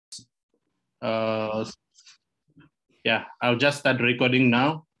Yeah, I'll just start recording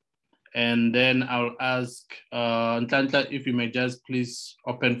now. And then I'll ask Ntantla if you may just please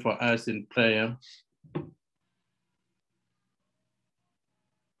open for us in prayer.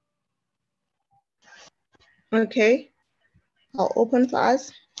 Okay, I'll open for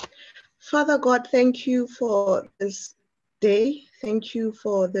us. Father God, thank you for this day. Thank you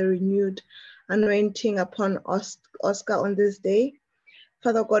for the renewed anointing upon Oscar on this day.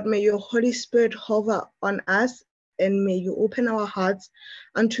 Father God, may your Holy Spirit hover on us and may you open our hearts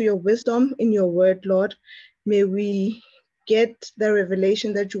unto your wisdom in your word, Lord. May we get the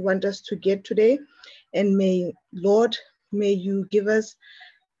revelation that you want us to get today. And may, Lord, may you give us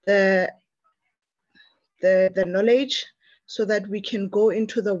the knowledge so that we can go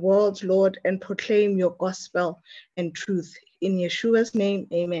into the world, Lord, and proclaim your gospel and truth. In Yeshua's name,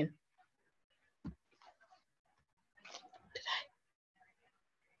 amen.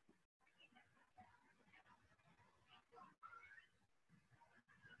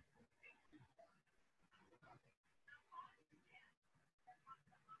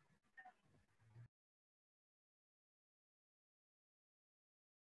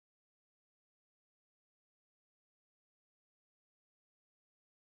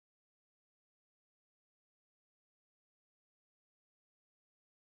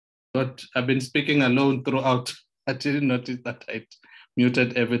 But I've been speaking alone throughout. I didn't notice that I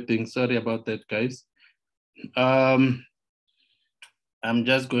muted everything. Sorry about that, guys. I'm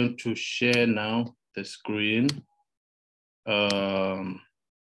just going to share now the screen. If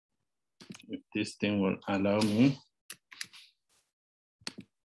this thing will allow me.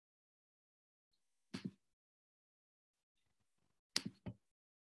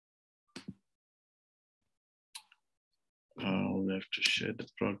 We have to share the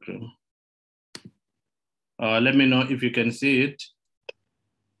program. Let me know if you can see it.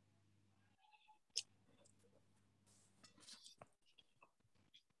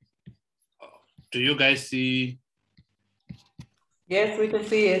 Do you guys see? Yes, we can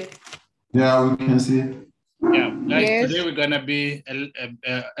see it. Yeah, we can see it. Yeah, guys, Yes. Today we're gonna be,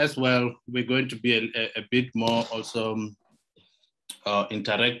 as well, we're going to be a bit more also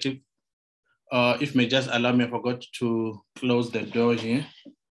interactive. If may just allow me, I forgot to close the door here.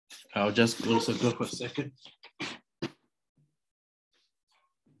 I'll just close the door for a second.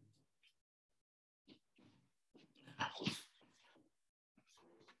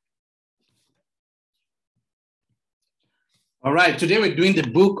 All right, today we're doing the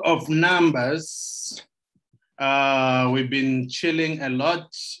book of Numbers. We've been chilling a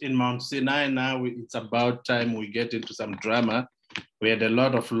lot in Mount Sinai. Now it's about time we get into some drama. We had a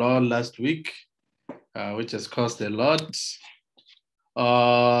lot of law last week, which has caused a lot.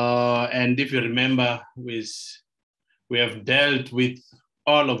 And if you remember, we have dealt with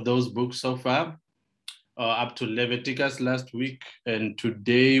all of those books so far, up to Leviticus last week. And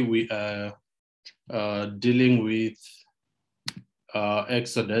today we are dealing with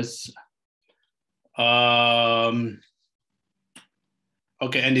Exodus. Okay,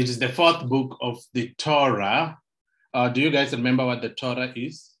 and it is the fourth book of the Torah. Do you guys remember what the Torah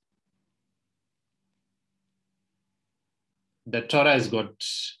is? The Torah has got,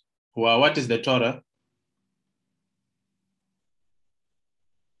 well, what is the Torah?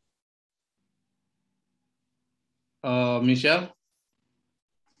 Michelle,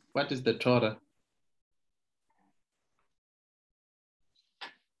 what is the Torah?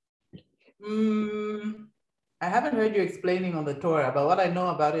 I haven't heard you explaining on the Torah, but what I know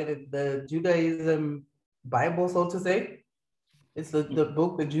about it is the Judaism Bible, so to say. It's the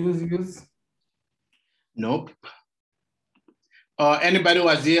book the Jews use. Nope. Anybody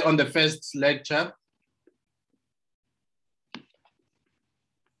was here on the first lecture?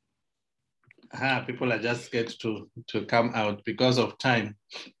 People are just scared to come out because of time.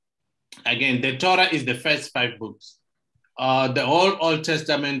 Again, the Torah is the first 5 books. The whole Old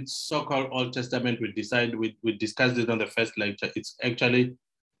Testament, so-called Old Testament, we discussed it on the first lecture. It's actually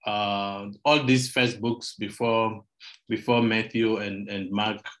all these first books before Matthew and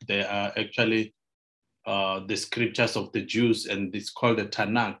Mark, they are actually the scriptures of the Jews, and it's called the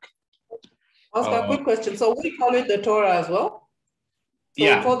Tanakh. Oscar, quick question. So we call it the Torah as well? So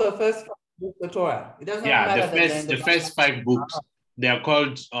yeah. We call the first book the Torah. It doesn't matter the first 5 books. They are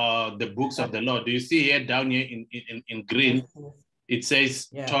called the books of the law. Do you see here down here in green? It says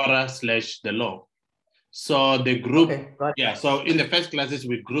Torah / the law. So the group, so in the first classes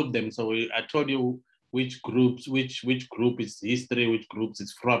we group them. So I told you which group is history, which groups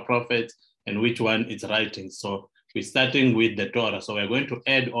is prophets, and which one is writing. So we're starting with the Torah. So we're going to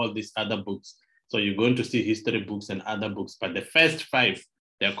add all these other books. So you're going to see history books and other books, but the first 5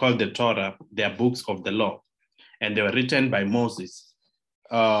 They're called the Torah. They are books of the law, and they were written by Moses.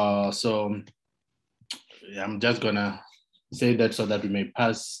 So I'm just gonna say that so that we may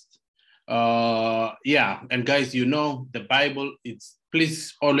pass. Yeah, and guys, you know, the Bible,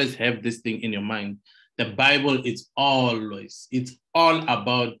 please always have this thing in your mind. The Bible it's all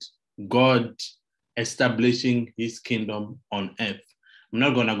about God establishing his kingdom on earth. I'm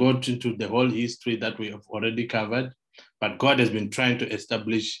not gonna go into the whole history that we have already covered, but God has been trying to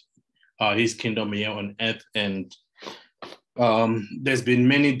establish his kingdom here on earth, and there's been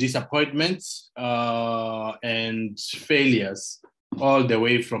many disappointments and failures all the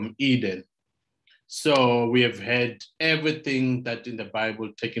way from Eden. So we have had everything that in the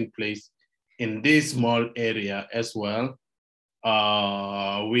Bible taking place in this small area as well,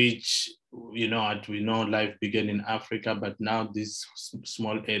 which, you know, we know life began in Africa, but now this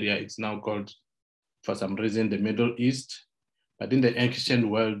small area, it's now called, for some reason, the Middle East. But in the ancient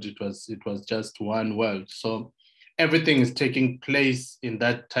world, it was just one world. So everything is taking place in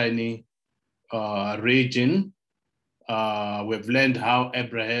that tiny region. We've learned how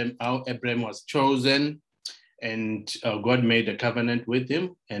Abraham was chosen, and God made a covenant with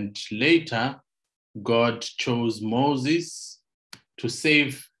him. And later, God chose Moses to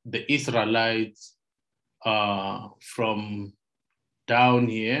save the Israelites from down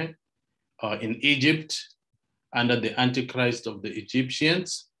here in Egypt under the Antichrist of the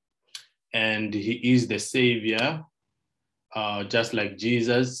Egyptians. And he is the savior, just like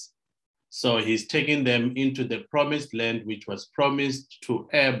Jesus. So he's taking them into the promised land, which was promised to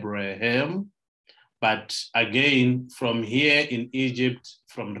Abraham. But again, from here in Egypt,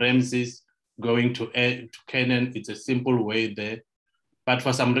 from Ramses, going to Canaan, it's a simple way there. But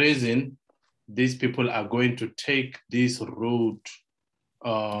for some reason, these people are going to take this route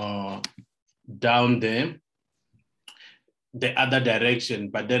down there, the other direction.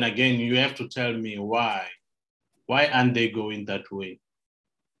 But then again, you have to tell me why. Why aren't they going that way?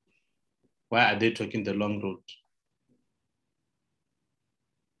 Why are they taking the long route?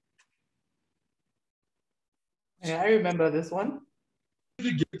 Yeah, I remember this one.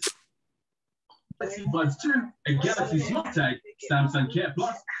 Galaxy Buds 2, a Galaxy Smart Tag, Samsung Care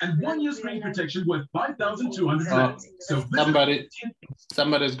Plus, and 1 year screen protection worth 5,200 credits. So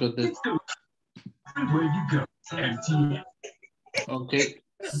somebody's got this. Where you go, MTN. Okay,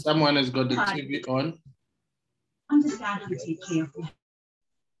 someone has got the TV on. Understand how to take care of.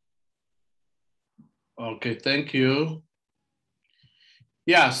 Okay, thank you.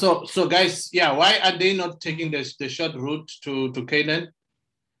 Yeah, so guys, yeah, why are they not taking the short route to Canaan?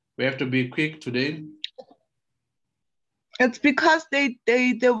 We have to be quick today. It's because they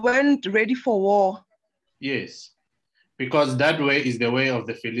weren't ready for war. Yes, because that way is the way of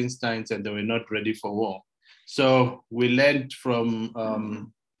the Philistines, and they were not ready for war. So we learned from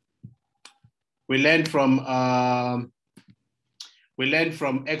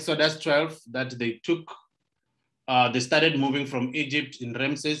Exodus 12 that they started moving from Egypt in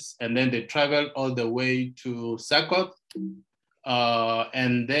Ramses, and then they traveled all the way to Succoth.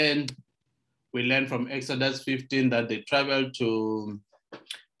 And then we learned from Exodus 15 that they traveled to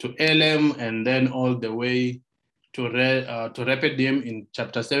Elim, and then all the way to Rephidim in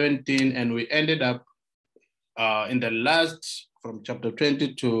chapter 17. And we ended up in the last, from chapter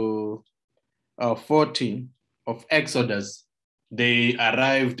 20 to 14 of Exodus, they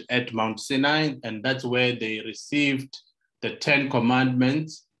arrived at Mount Sinai, and that's where they received the 10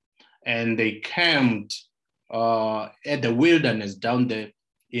 Commandments, and they camped at the wilderness down there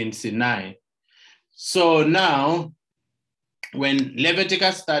in Sinai. So now, when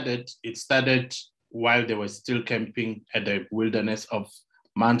Leviticus started, it started while they were still camping at the wilderness of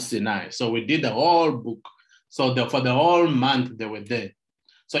Mount Sinai. So we did the whole book. So for the whole month, they were there.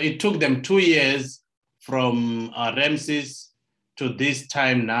 So it took them 2 years from Ramses to this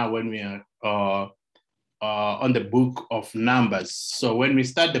time now when we are on the book of Numbers. So when we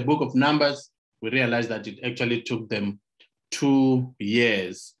start the book of Numbers, we realized that it actually took them 2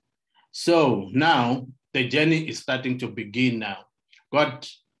 years. So now the journey is starting to begin now. God,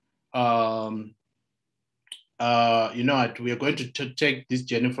 you know what, we are going to take this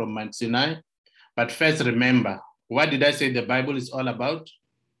journey from Mount Sinai. But first, remember, what did I say the Bible is all about?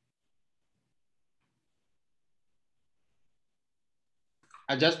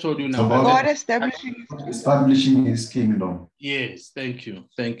 I just told you now. God establishing his kingdom. Yes, thank you.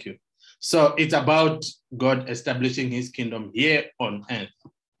 Thank you. So it's about God establishing his kingdom here on earth,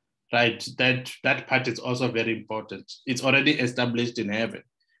 right? That part is also very important. It's already established in heaven.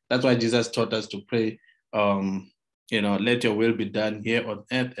 That's why Jesus taught us to pray, you know, let your will be done here on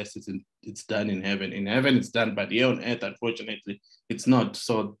earth as it's done in heaven. In heaven, it's done, but here on earth, unfortunately, it's not.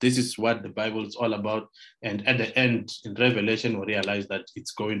 So this is what the Bible is all about. And at the end, in Revelation, we realize that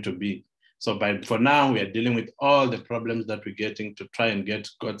it's going to be. So for now, we are dealing with all the problems that we're getting to try and get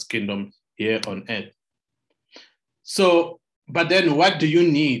God's kingdom here on earth. So, but then what do you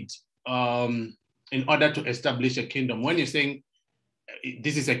need in order to establish a kingdom? When you're saying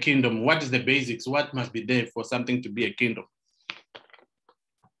this is a kingdom, what is the basics? What must be there for something to be a kingdom?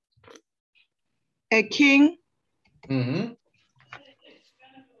 A king. Mm-hmm.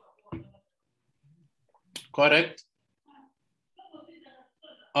 Correct.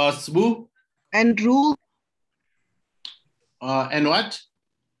 Sbu. And rule. And what?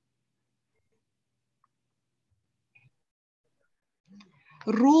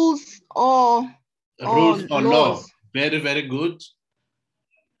 Rules or Rules or law. laws. Very, very good.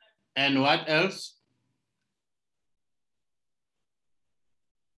 And what else?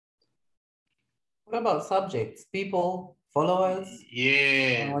 What about subjects, people, followers?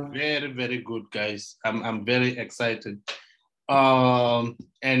 Yeah, very, very good, guys. I'm very excited.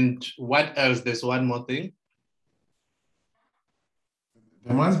 And what else? There's one more thing.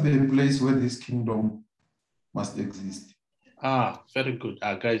 There must be a place where this kingdom must exist. Ah, very good.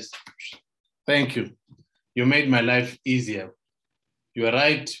 Guys, thank you. You made my life easier. You are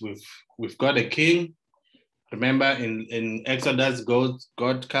right. We've got a king. Remember in Exodus,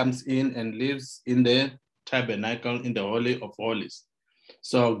 God comes in and lives in the tabernacle in the Holy of Holies.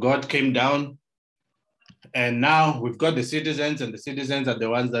 So God came down, and now we've got the citizens, and the citizens are the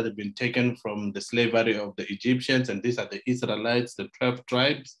ones that have been taken from the slavery of the Egyptians, and these are the Israelites, the 12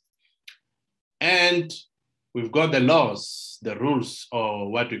 tribes. And we've got the laws, the rules,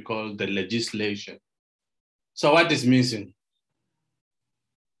 or what we call the legislation. So what is missing?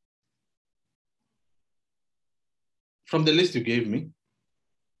 From the list you gave me.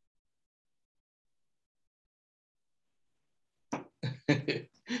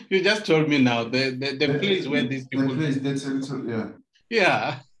 You just told me now the place where these people. The place, that's also, yeah.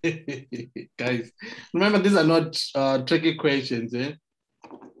 Yeah. Guys, remember these are not tricky questions, eh?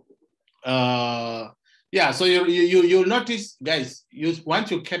 Yeah, so you'll notice, guys,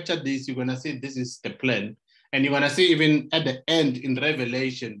 once you capture this, you're gonna see this is the plan. And you're gonna see even at the end in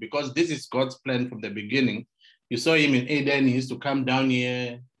Revelation, because this is God's plan from the beginning. You saw him in Eden, he used to come down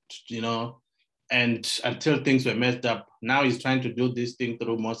here, you know, and until things were messed up. Now he's trying to do this thing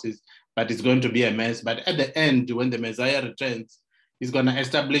through Moses, but it's going to be a mess. But at the end, when the Messiah returns, he's going to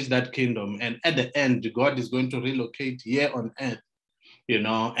establish that kingdom. And at the end, God is going to relocate here on earth, you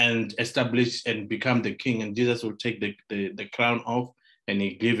know, and establish and become the king. And Jesus will take the crown off and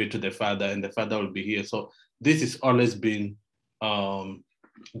he give it to the Father, and the Father will be here. So this has always been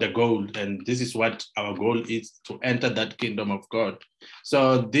the goal, and this is what our goal is, to enter that kingdom of God.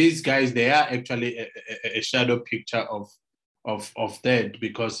 So these guys, they are actually a shadow picture of that,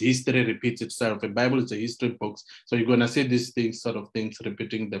 because history repeats itself. The Bible is a history book, so you're gonna see these things, sort of things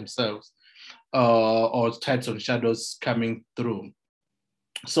repeating themselves, or types of shadows coming through.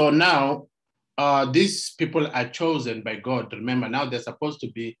 So now these people are chosen by God. Remember, now they're supposed to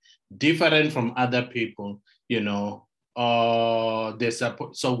be different from other people, you know. So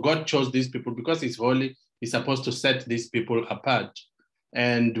God chose these people because he's holy. He's supposed to set these people apart.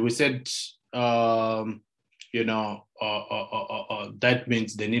 And we said, you know, that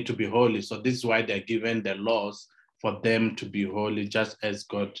means they need to be holy. So this is why they're given the laws for them to be holy, just as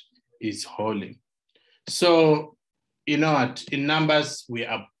God is holy. So, you know what, in Numbers, we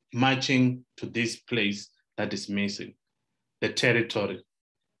are marching to this place that is missing, the territory.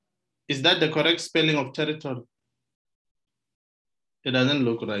 Is that the correct spelling of territory? It doesn't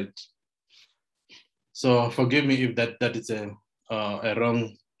look right. So forgive me if that is a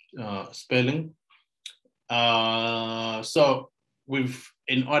wrong spelling. So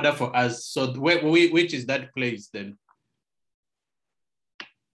in order for us, so which is that place then?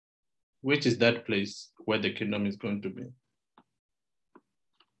 Which is that place where the kingdom is going to be?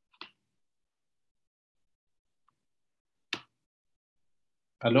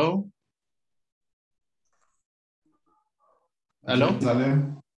 Hello? Hello?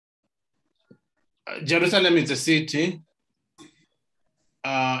 Jerusalem. Jerusalem is a city,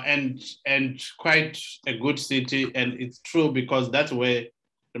 and quite a good city, and it's true because that's where,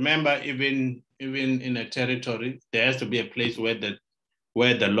 remember, even in a territory, there has to be a place where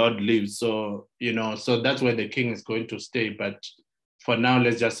the Lord lives. So, you know, so that's where the king is going to stay. But for now,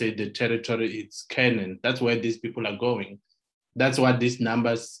 let's just say the territory, it's Canaan. That's where these people are going. That's what these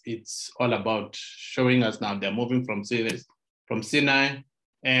Numbers, it's all about, showing us now they're moving from Sinai,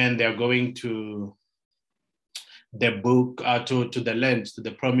 and they're going to the book to the land, to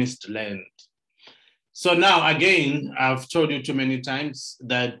the promised land. So now again, I've told you too many times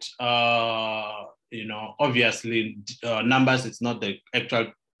that obviously Numbers is not the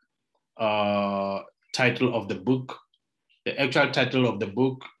actual title of the book. The actual title of the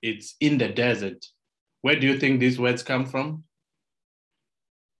book, it's In the Desert. Where do you think these words come from?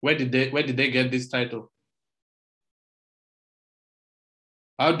 Where did they get this title?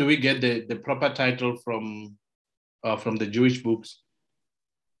 How do we get the proper title from the Jewish books?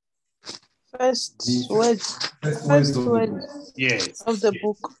 First words Yes. of the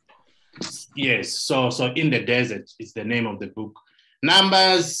book. Yes. So In the Desert is the name of the book.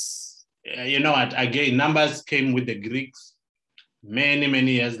 Numbers, again, Numbers came with the Greeks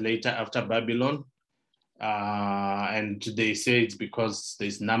many years later after Babylon. And they say it's because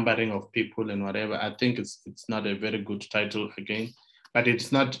there's numbering of people and whatever. I think it's not a very good title again, but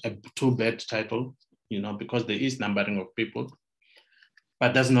it's not a too bad title, because there is numbering of people.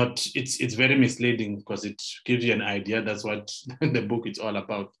 But that's not, it's very misleading because it gives you an idea. That's what the book is all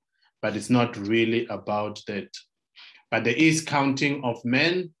about. But it's not really about that. But there is counting of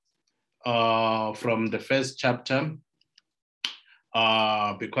men from the first chapter,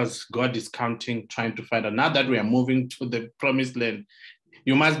 because God is counting, trying to find out. Now that we are moving to the promised land,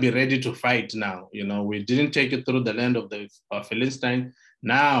 you must be ready to fight now. We didn't take it through the land of the Philistine.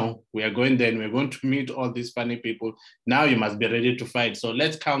 Now we are going there and we're going to meet all these funny people. Now you must be ready to fight. So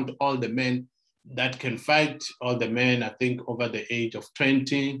let's count all the men that can fight, all the men, I think, over the age of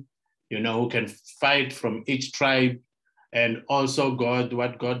 20, who can fight from each tribe. And also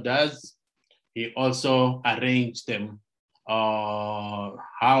what God does, he also arranged them, how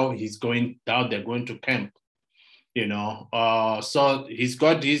they're going to camp. So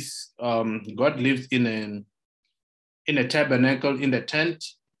God lives in a tabernacle, in the tent,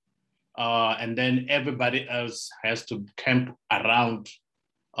 and then everybody else has to camp around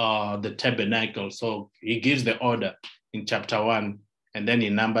the tabernacle. So he gives the order in chapter 1, and then he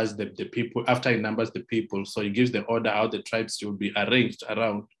numbers the people. After he numbers the people, so he gives the order how the tribes will be arranged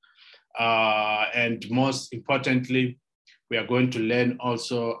around. And most importantly, we are going to learn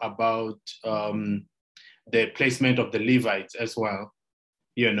also about the placement of the Levites as well,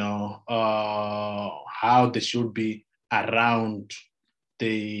 how they should be around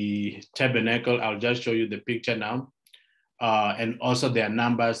the tabernacle. I'll just show you the picture now. And also their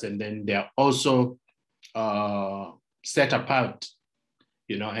numbers, and then they're also set apart,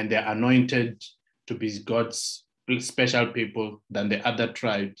 and they're anointed to be God's special people than the other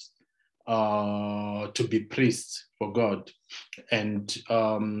tribes, to be priests for God. And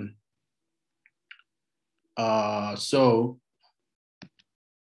oh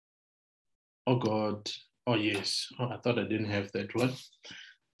God, oh yes, I thought I didn't have that one.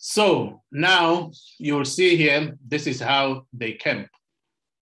 So now you'll see here, this is how they camp.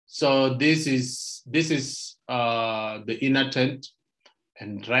 So this is the inner tent,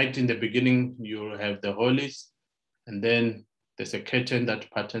 and right in the beginning you'll have the holies, and then there's a curtain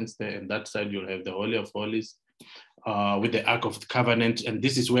that patterns there, and that side you'll have the Holy of Holies with the Ark of the Covenant, and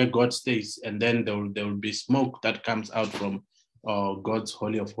this is where God stays. And then there will be smoke that comes out from God's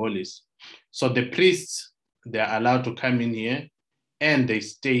Holy of Holies. So the priests, they're allowed to come in here and they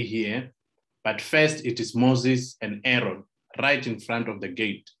stay here. But first it is Moses and Aaron right in front of the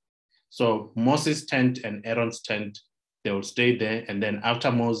gate. So Moses' tent and Aaron's tent, they will stay there. And then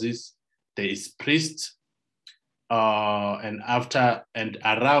after Moses, there is priests. And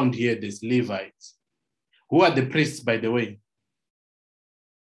around here, there's Levites. Who are the priests, by the way?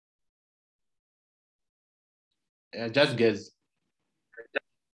 Just guess.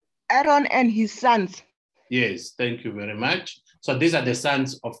 Aaron and his sons. Yes, thank you very much. So these are the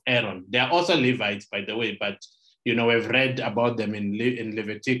sons of Aaron. They are also Levites, by the way, but we've read about them in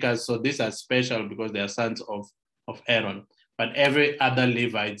Leviticus. So these are special because they are sons of Aaron. But every other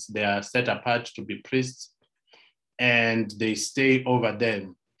Levites, they are set apart to be priests, and they stay over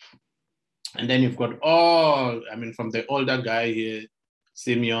them. And then you've got from the older guy here,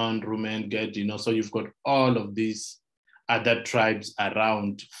 Simeon, Reuben, Gad, so you've got all of these other tribes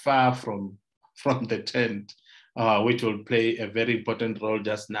around, far from the tent, which will play a very important role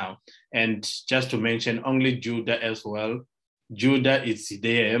just now. And just to mention, only Judah as well. Judah is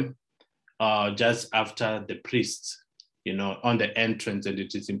there just after the priests, on the entrance, and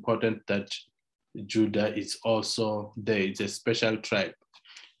it is important that Judah is also there. It's a special tribe.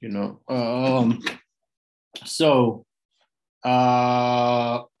 So,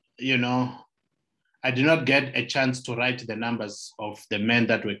 I did not get a chance to write the numbers of the men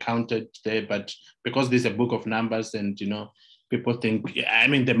that were counted there, but because this is a book of Numbers, and people think, I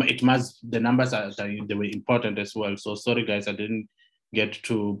mean, the numbers they were important as well. So sorry guys, I didn't get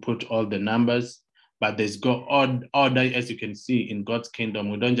to put all the numbers, but there's order, as you can see, in God's kingdom.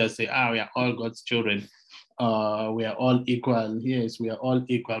 We don't just say, we are all God's children. We are all equal. Yes, we are all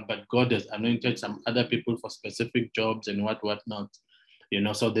equal, but God has anointed some other people for specific jobs and whatnot.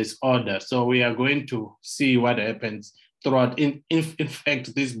 So there's order. So we are going to see what happens throughout. In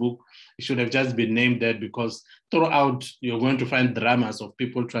fact, this book, it should have just been named that, because throughout you're going to find dramas of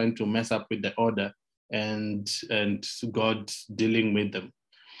people trying to mess up with the order and God dealing with them.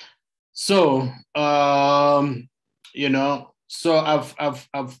 So so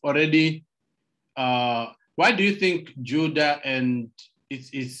I've already why do you think Judah and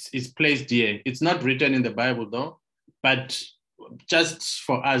is placed here? It's not written in the Bible though, but just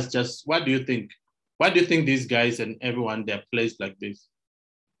for us, what do you think? Why do you think these guys and everyone, they're placed like this?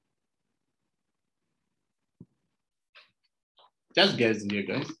 Just guess here,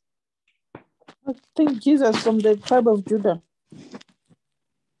 guys. I think Jesus from the tribe of Judah.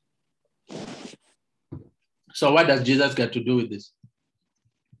 So what does Jesus got to do with this?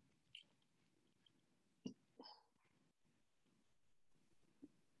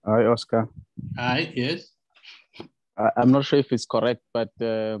 Hi, Oscar. Hi, yes. I'm not sure if it's correct, but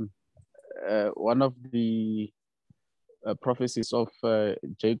one of the prophecies of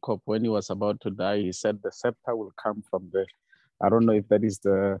Jacob, when he was about to die, he said the scepter will come from there. I don't know if that is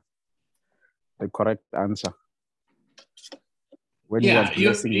the correct answer. When he was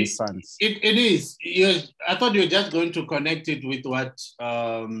blessing his sons. It is. I thought you were just going to connect it with what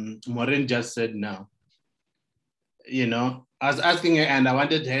Maureen just said now. I was asking her and I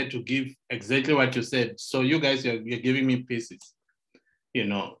wanted her to give exactly what you said. So you guys, you're giving me pieces.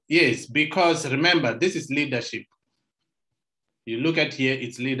 Yes, because remember, this is leadership. You look at here,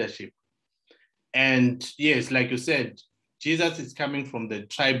 it's leadership. And yes, like you said, Jesus is coming from the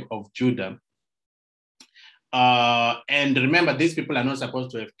tribe of Judah. And remember, these people are not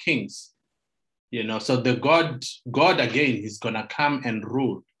supposed to have kings. So the God again, he's gonna come and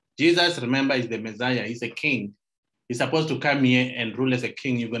rule. Jesus, remember, is the Messiah, he's a king. He's supposed to come here and rule as a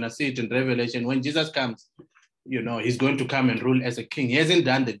king. You're gonna see it in Revelation. When Jesus comes, he's going to come and rule as a king. He hasn't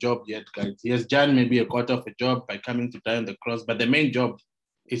done the job yet, guys. He has done maybe a quarter of a job by coming to die on the cross, but the main job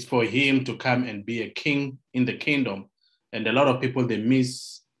is for him to come and be a king in the kingdom. And a lot of people, they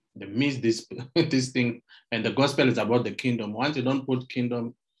miss this this thing. And the gospel is about the kingdom. Once you don't put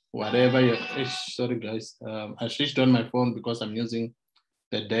kingdom, whatever you, sorry guys, I switched on my phone because I'm using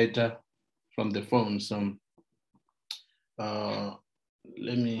the data from the phone. So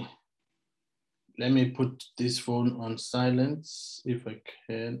let me put this phone on silence if I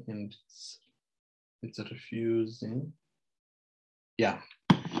can, and it's refusing.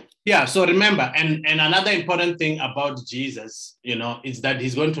 Yeah, so remember, and another important thing about Jesus, is that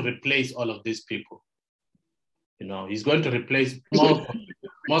he's going to replace all of these people. He's going to replace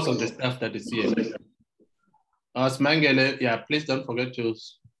most of the stuff that is here. Smangele, yeah, please don't forget to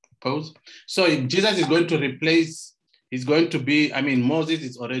pause. So Jesus is going to replace, he's going to be, Moses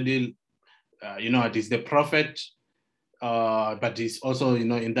is already, he's the prophet, but he's also,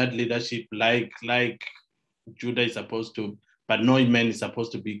 in that leadership, like Judah is supposed to, but no man is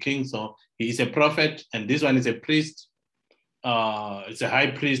supposed to be king. So he is a prophet, and this one is a priest. It's a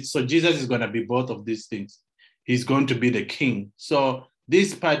high priest. So Jesus is going to be both of these things. He's going to be the king. So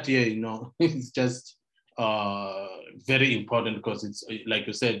this part here, is just very important because it's, like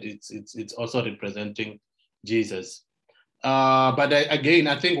you said, it's also representing Jesus. But again,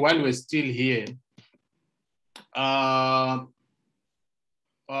 I think while we're still here,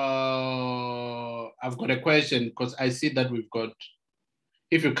 I've got a question because I see that we've got,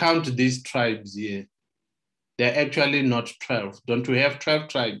 if you count these tribes here, they're actually not 12. Don't we have 12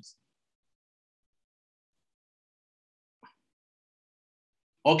 tribes?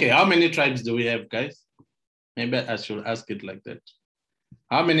 Okay, how many tribes do we have, guys? Maybe I should ask it like that.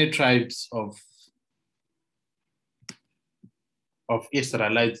 How many tribes of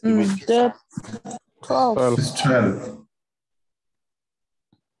Israelites do we have? 12. It's 12.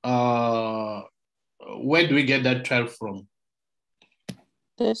 Where do we get that 12 from?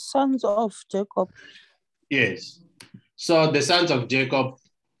 The sons of Jacob. Yes. So the sons of Jacob,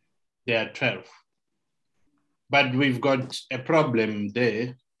 they are 12. But we've got a problem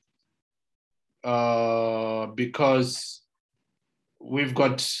there because we've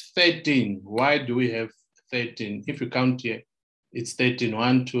got 13. Why do we have 13? If you count here, it's 13.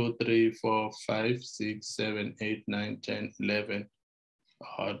 1, 2, 3, 4, 5, 6, 7, 8, 9, 10, 11,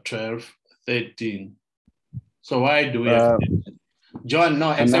 12, 13. So why do we have 13? John,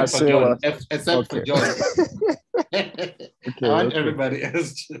 no, except for John. Except for John. I want everybody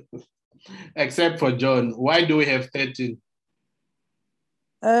else to, except for John. Why do we have 13?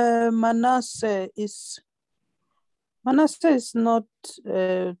 Manasseh is not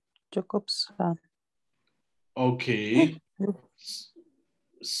Jacob's son. Okay.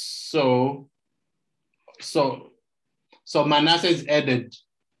 So Manasseh is added.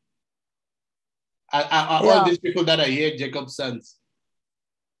 Are all these people that are here Jacob's sons?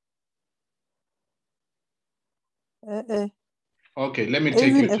 Okay, let me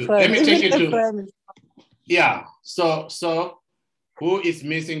take you to. Yeah. So who is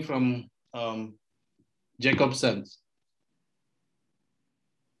missing from Jacob's sons?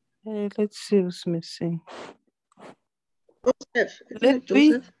 Let's see who's missing. Joseph. Isn't it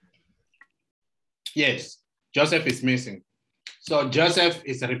Joseph? Yes, Joseph is missing. So Joseph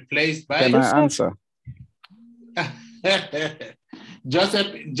is replaced by. Can I answer?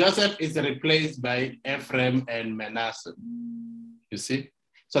 Joseph is replaced by Ephraim and Manasseh. You see?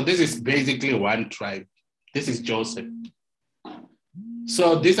 So this is basically one tribe. This is Joseph.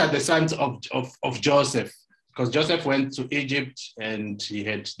 So these are the sons of Joseph, because Joseph went to Egypt and he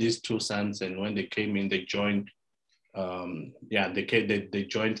had these two sons, and when they came in, they joined. They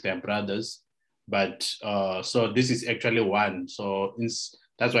joined their brothers. But so this is actually one. So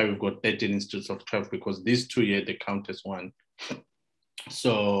that's why we've got 13 instead of 12, because these two here, they count as one.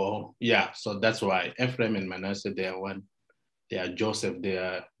 So yeah, so that's why Ephraim and Manasseh, they are one. They are Joseph,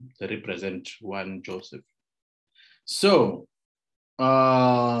 they represent one Joseph. So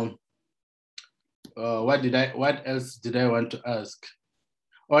what else did I want to ask?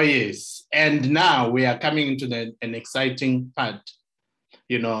 Oh yes, and now we are coming into an exciting part.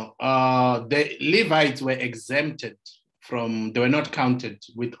 You know, the Levites were exempted from, they were not counted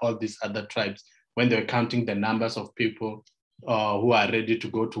with all these other tribes when they were counting the numbers of people who are ready to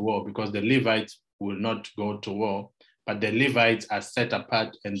go to war, because the Levites will not go to war, but the Levites are set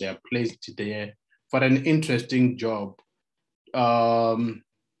apart and they are placed there for an interesting job. What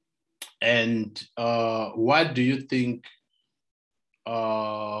do you think?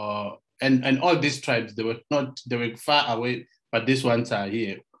 And all these tribes, they were far away, but these ones are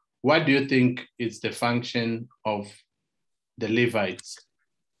here. What do you think is the function of the Levites?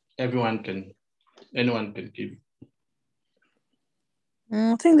 Anyone can give.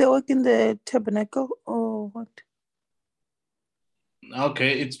 I think they work in the tabernacle or what?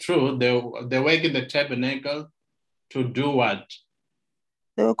 Okay, it's true. They work in the tabernacle to do what?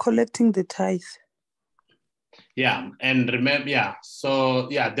 They were collecting the tithe. Yeah, and remember,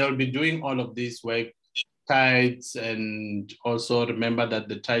 they'll be doing all of this work, tithes, and also remember that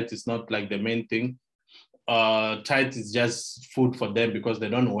the tithe is not like the main thing. Tithe is just food for them because they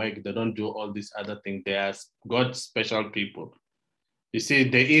don't work, they don't do all these other things. They are God's special people. You see,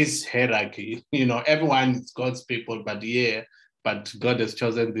 there is hierarchy. You know, everyone is God's people, but God has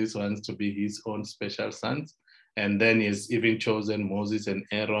chosen these ones to be his own special sons. And then he's even chosen Moses and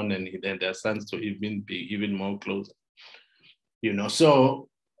Aaron and their sons to even be even more closer. You know, so,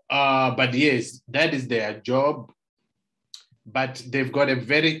 but yes, that is their job. But they've got a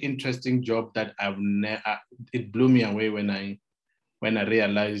very interesting job that it blew me away when I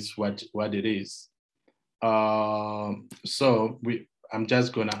realized what it is. So I'm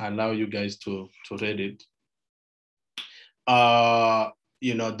just gonna allow you guys to read it.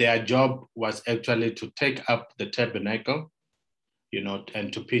 You know, their job was actually to take up the tabernacle, you know,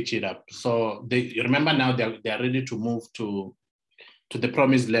 and to pitch it up. So they remember now they are ready to move to the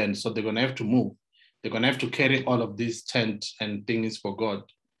promised land. So they're gonna have to move. They're gonna have to carry all of these tents and things for God.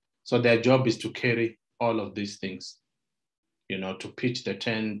 So their job is to carry all of these things, you know, to pitch the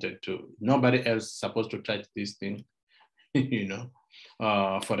tent, and nobody else supposed to touch this thing, you know,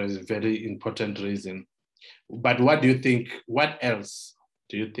 for a very important reason. But what do you think? What else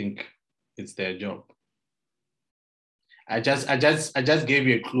do you think is their job? I just gave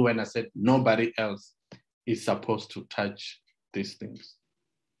you a clue when I said nobody else is supposed to touch these things.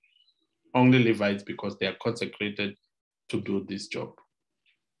 Only Levites, because they are consecrated to do this job.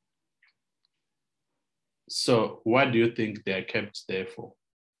 So what do you think they are kept there for?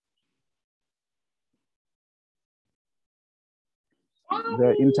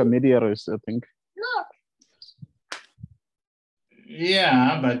 The intermediaries, I think.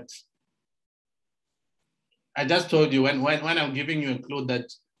 Yeah, but I just told you when I'm giving you a clue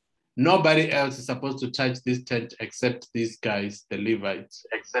that nobody else is supposed to touch this tent except these guys, the Levites.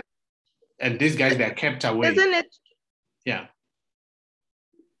 And these guys, they're kept away. Isn't it? Yeah.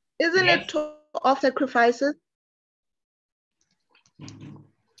 Isn't it to offer sacrifices?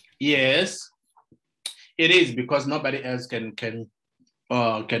 Yes, it is, because nobody else can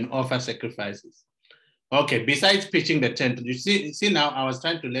offer sacrifices. Okay, besides pitching the tent, you see now I was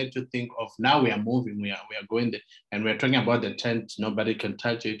trying to let you think of now we are moving, we are going there, and we're talking about the tent, nobody can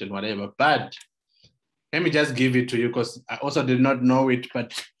touch it and whatever. But let me just give it to you because I also did not know it,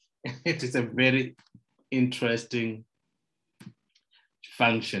 but it is a very interesting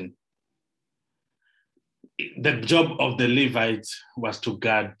function. The job of the Levites was to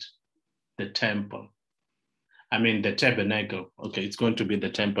guard the temple. I mean, the tabernacle. Okay, it's going to be the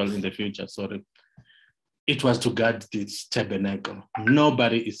temple in the future, sorry. It was to guard this tabernacle.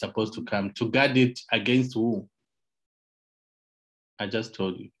 Nobody is supposed to come. To guard it against who? I just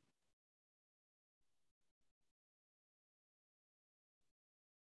told you.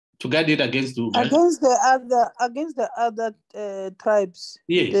 To guard it against who? Guys? Against the other tribes.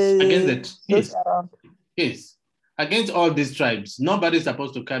 Yes, against that. Yes. Around. Yes. Against all these tribes. Nobody's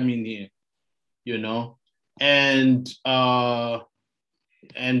supposed to come in here, you know. And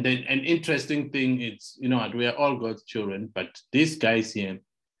an interesting thing is, you know, we are all God's children, but these guys here,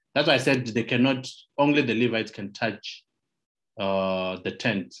 that's why I said they cannot, only the Levites can touch the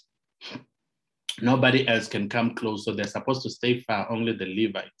tent. Nobody else can come close, so they're supposed to stay far, only the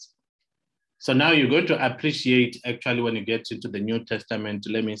Levites. So now you're going to appreciate, actually, when you get into the New Testament,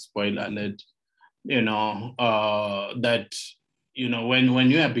 let me spoil alert, you know, that, you know,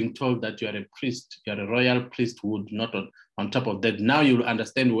 when you are being told that you are a priest, you are a royal priesthood, not on top of that, now you'll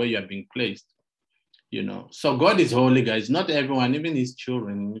understand where you are being placed, you know. So God is holy, guys. Not everyone, even his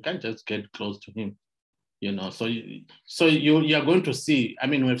children, you can't just get close to him, you know. So you are going to see, I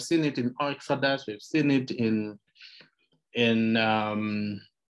mean, we've seen it in Exodus, we've seen it in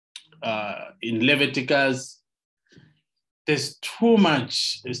Leviticus. There's too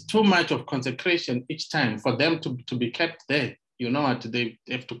much of consecration each time for them to be kept there. You know what? They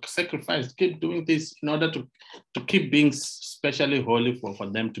have to sacrifice, keep doing this in order to keep being specially holy for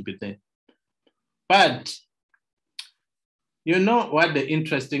them to be there. But you know what the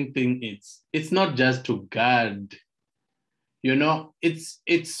interesting thing is? It's not just to guard. You know, it's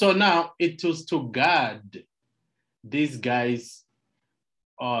so now it was to guard these guys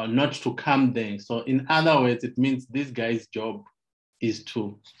not to come there. So in other words, it means this guy's job is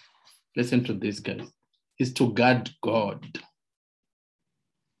to, listen to this guys, is to guard God.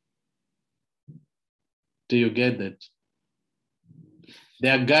 Do you get that? They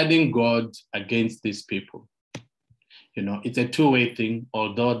are guarding God against these people. You know, it's a two-way thing,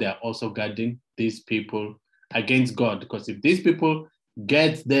 although they are also guarding these people against God. Because if these people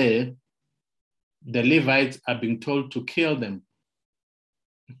get there, the Levites are being told to kill them.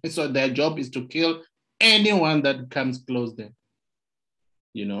 So their job is to kill anyone that comes close there.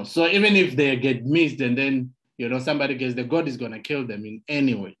 You know, so even if they get missed and then, you know, somebody gets there, God is going to kill them in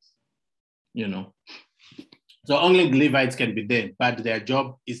any way. You know. So only Levites can be there, but their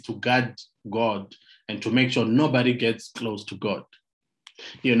job is to guard God and to make sure nobody gets close to God.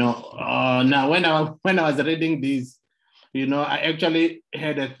 You know, now when I was reading this, you know, I actually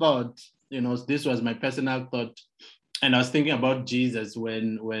had a thought, you know, this was my personal thought, and I was thinking about Jesus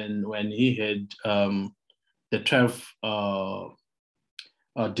when he had the 12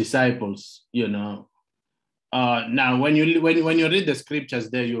 disciples, you know. Now, when you read the scriptures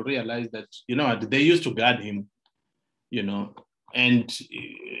there, you realize that, you know, they used to guard him, you know. And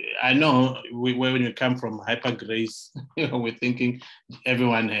I know when you come from hyper grace, you know, we're thinking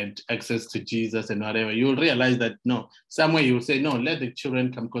everyone had access to Jesus and whatever. You'll realize that no, somewhere you'll say, no, let the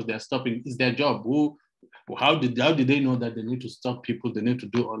children come because they're stopping. It's their job. How did they know that they need to stop people? They need to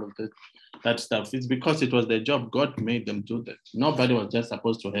do all of that stuff. It's because it was their job. God made them do that. Nobody was just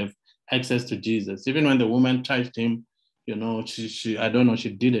supposed to have access to Jesus. Even when the woman touched him, you know, she I don't know,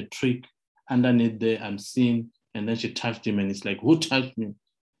 she did a trick underneath there, unseen, and then she touched him, and it's like, who touched me?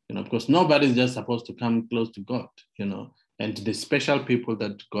 You know, because nobody's just supposed to come close to God, you know, and the special people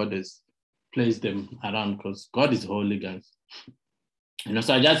that God has placed them around, because God is holy, guys. You know,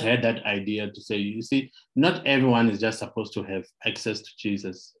 so I just had that idea to say, you see, not everyone is just supposed to have access to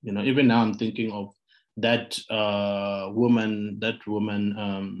Jesus. You know, even now I'm thinking of that woman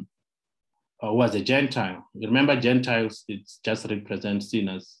who was a Gentile. You remember Gentiles, it just represents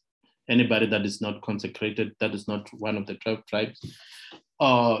sinners. Anybody that is not consecrated, that is not one of the 12 tribes,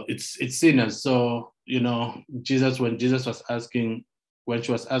 it's sinners. So, you know, when she was asking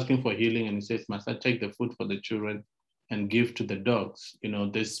for healing, and he says, must I take the food for the children and give to the dogs? You know,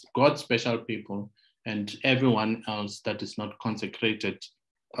 there's God's special people, and everyone else that is not consecrated,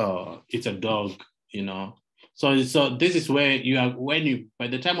 it's a dog, you know. So this is where you are, by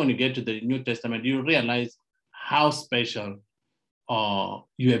the time when you get to the New Testament, you realize how special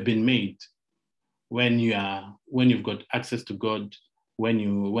you have been made when you've got access to God,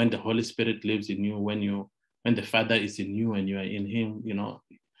 when the Holy Spirit lives in you, when the Father is in you and you are in him, you know,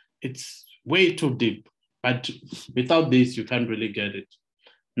 it's way too deep. But without this, you can't really get it.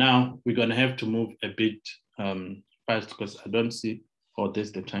 Now we're gonna have to move a bit fast because I don't see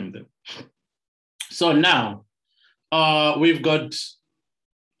there's the time there. So now we've got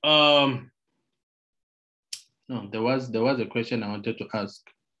no, there was a question I wanted to ask.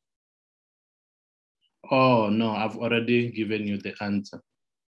 Oh no, I've already given you the answer.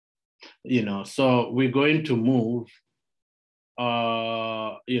 You know, so we're going to move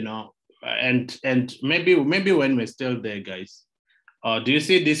you know, and maybe when we're still there, guys, do you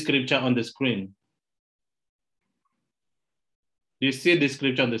see this scripture on the screen? Do you see this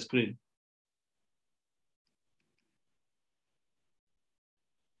scripture on the screen?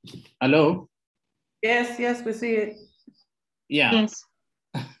 Hello? Yes, we see it. Yeah. Yes.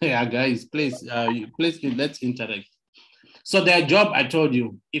 Yeah, guys, please, let's interact. So their job, I told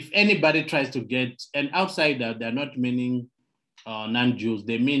you, if anybody tries to get an outsider, they're not meaning non-Jews,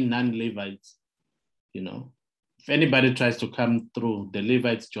 they mean non-Levites, you know. If anybody tries to come through, the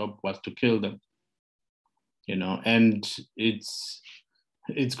Levites' job was to kill them, you know, and it's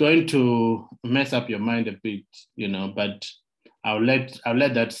going to mess up your mind a bit, you know, but I'll let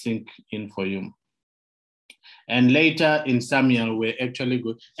that sink in for you. And later in Samuel, we're actually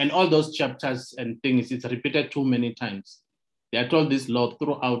good. And all those chapters and things, it's repeated too many times. They are told this law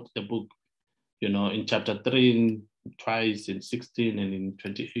throughout the book, you know, in chapter 3, twice, in 16, and in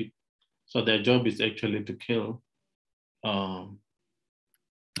 28. So their job is actually to kill the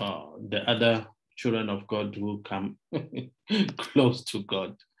other children of God who come close to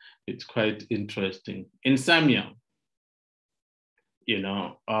God. It's quite interesting. In Samuel, you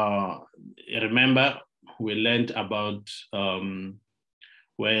know, remember we learned about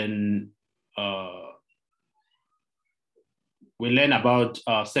when we learn about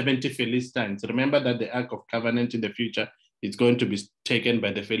 70 Philistines. Remember that the Ark of Covenant in the future is going to be taken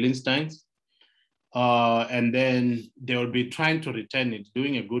by the Philistines. And then they will be trying to return it,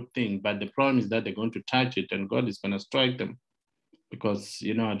 doing a good thing. But the problem is that they're going to touch it and God is going to strike them because,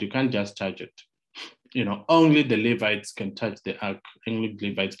 you know, you can't just touch it. You know, only the Levites can touch the Ark. Only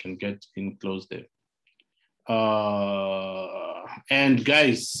Levites can get in close there. And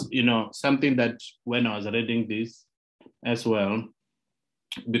guys, you know, something that when I was reading this as well,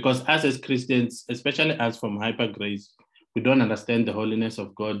 because us as Christians, especially us from Hyper Grace, we don't understand the holiness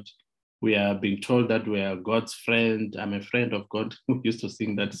of God. We are being told that we are God's friend. I'm a friend of God. We used to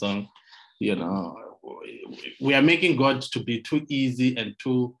sing that song. You know, we are making God to be too easy and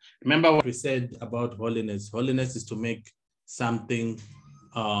too. Remember what we said about holiness. Holiness is to make something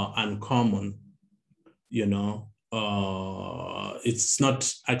uncommon. You know, it's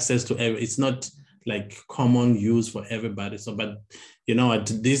not access to it's not like common use for everybody. So, but you know, at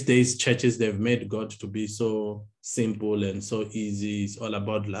these days, churches, they've made God to be so simple and so easy. It's all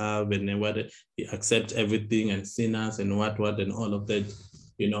about love and what he accepts everything and sinners and what and all of that,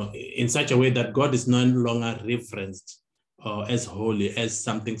 you know, in such a way that God is no longer referenced as holy, as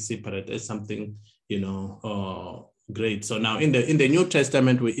something separate, as something, you know, great. So now in the New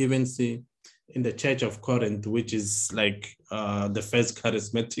Testament, we even see in the Church of Corinth, which is like the first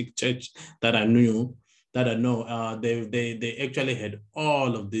charismatic church that I know, they actually had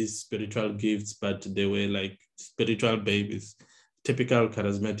all of these spiritual gifts, but they were like spiritual babies, typical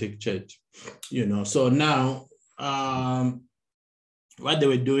charismatic church, you know. So now, what they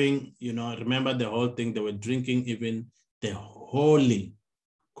were doing, you know, remember the whole thing, they were drinking even the Holy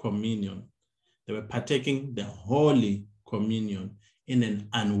Communion. They were partaking the Holy Communion in an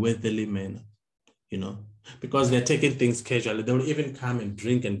unworthily manner, you know, because they're taking things casually. They will even come and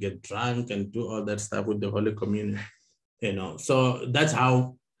drink and get drunk and do all that stuff with the Holy Communion, you know. So that's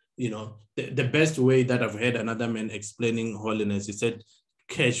how, you know, the best way that I've heard another man explaining holiness, he said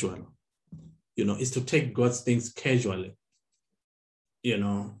casual, you know, is to take God's things casually. You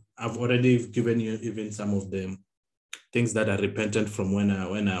know, I've already given you even some of them things that are repentant from when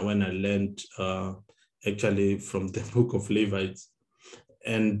I learned actually from the book of Levites.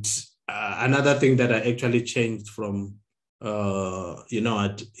 And another thing that I actually changed from, you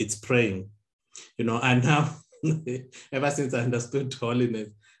know, it's praying. You know, and now, ever since I understood holiness,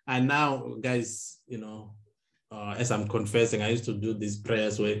 and now, guys, you know, as I'm confessing, I used to do these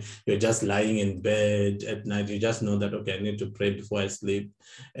prayers where you're just lying in bed at night. You just know that, okay, I need to pray before I sleep.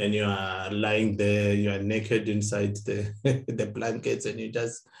 And you are lying there, you are naked inside the blankets, and you're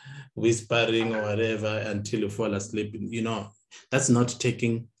just whispering or whatever until you fall asleep. You know, that's not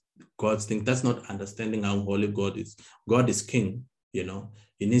taking God's thing. That's not understanding how holy God is. God is king, you know.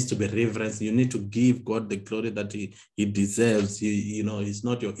 He needs to be reverenced. You need to give God the glory that he deserves. He's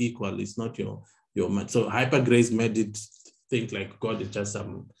not your equal. It's not your man. So hyper grace made it think like God is just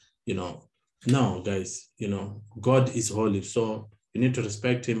no, guys, God is holy. So you need to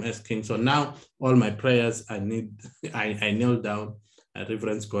respect him as king. So now all my prayers, I kneel down, I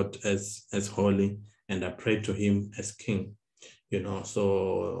reverence God as holy, and I pray to him as king,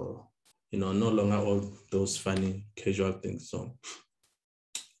 so, no longer all those funny casual things. So,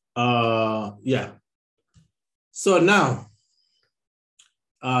 yeah. So now,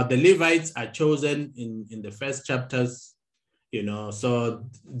 the Levites are chosen in the first chapters, so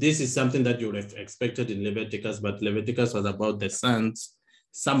this is something that you would have expected in Leviticus, but Leviticus was about the sons.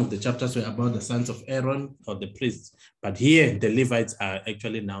 Some of the chapters were about the sons of Aaron or the priests, but here the Levites are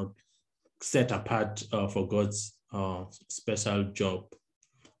actually now set apart for God's special job.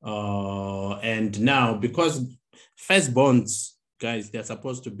 And now, because firstborns, guys, they're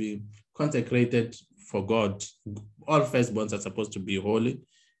supposed to be consecrated for God. All firstborns are supposed to be holy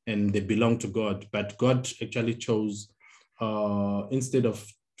and they belong to God, but God actually chose, instead of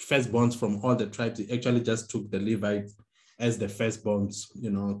firstborns from all the tribes, he actually just took the Levites as the firstborns,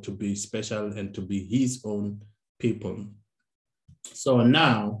 to be special and to be his own people. So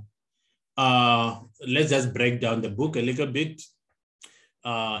now, let's just break down the book a little bit,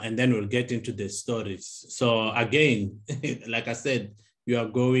 and then we'll get into the stories. So again, like I said, you are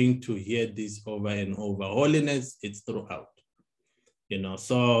going to hear this over and over. Holiness, it's throughout,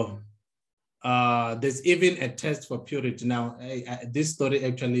 so there's even a test for purity. Now, this story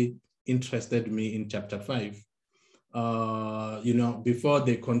actually interested me in chapter 5. Before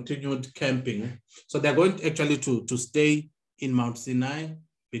they continued camping. So they're going actually to stay in Mount Sinai,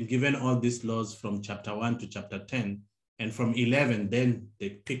 been given all these laws from chapter 1 to chapter 10. And from 11, then they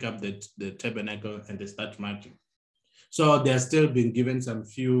pick up the tabernacle and they start marching. So they're still been given some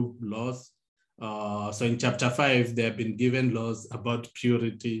few laws. So in chapter 5, they have been given laws about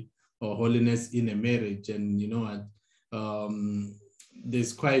purity or holiness in a marriage. And you know what?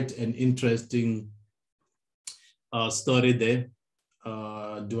 There's quite an interesting story there.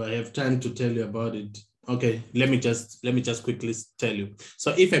 Do I have time to tell you about it? Okay, let me just quickly tell you.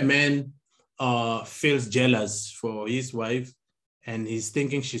 So if a man feels jealous for his wife and he's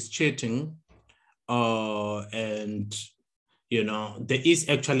thinking she's cheating, and there is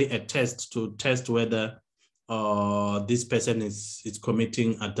actually a test to test whether this person is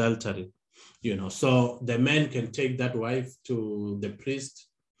committing adultery. So the man can take that wife to the priest,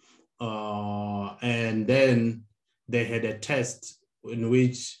 and then they had a test in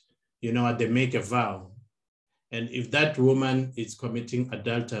which they make a vow, and if that woman is committing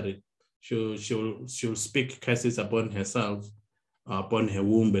adultery, she'll speak curses upon herself, upon her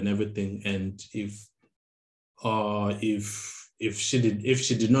womb and everything. And if she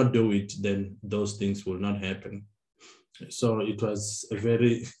did not do it, then those things will not happen. So it was a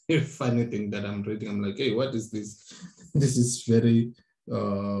very funny thing that I'm reading. I'm like, hey, what is this? This is very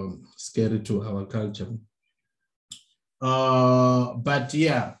scary to our culture. But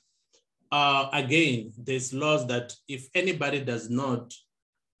yeah, again, there's laws that if anybody does not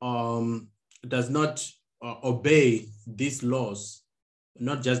obey these laws,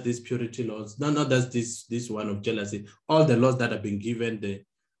 not just these purity laws, not just this one of jealousy, all the laws that have been given,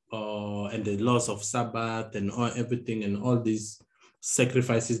 and the laws of Sabbath and everything, and all these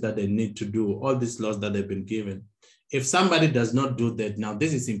sacrifices that they need to do, all these laws that they've been given. If somebody does not do that, now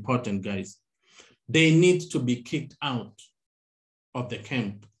this is important, guys, they need to be kicked out of the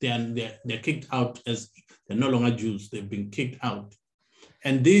camp. They're kicked out, as they're no longer Jews. They've been kicked out.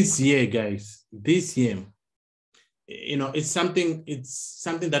 And this year, guys, it's something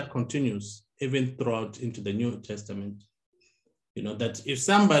that continues even throughout into the New Testament. That if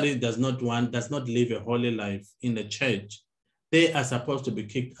somebody does not live a holy life in the church, they are supposed to be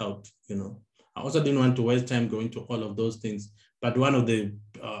kicked out. I also didn't want to waste time going to all of those things, but one of the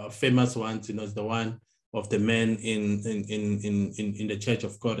famous ones, is the one of the man in the church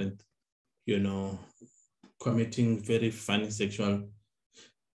of Corinth, committing very funny sexual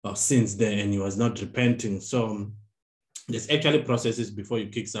sins there, and he was not repenting. So there's actually processes before you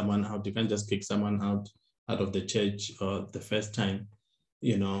kick someone out. You can't just kick someone out of the church the first time,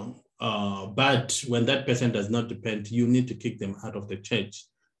 but when that person does not repent, you need to kick them out of the church.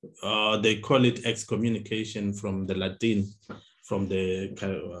 They call it excommunication from the Latin, from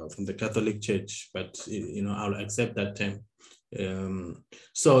the Catholic Church, but I'll accept that term.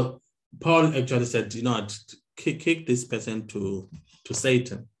 So Paul actually said, kick this person to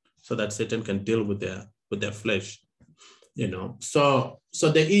Satan, so that Satan can deal with their flesh. So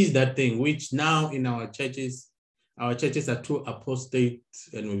there is that thing which now in our churches, Our churches are too apostate,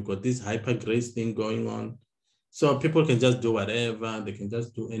 and we've got this hyper grace thing going on. So people can just do whatever, they can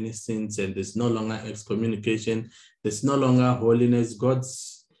just do any sins, and there's no longer excommunication, there's no longer holiness.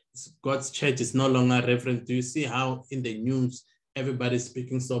 God's church is no longer reverent. Do you see how in the news everybody's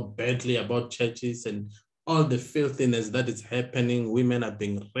speaking so badly about churches and all the filthiness that is happening? Women are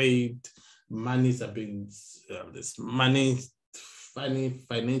being raped, monies are being, this money,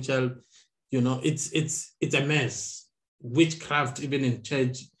 financial, it's a mess. Witchcraft, even in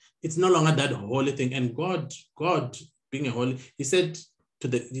church, it's no longer that holy thing. And God being a holy, he said to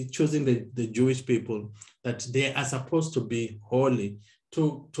choosing the Jewish people that they are supposed to be holy,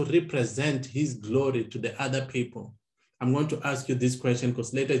 to represent his glory to the other people. I'm going to ask you this question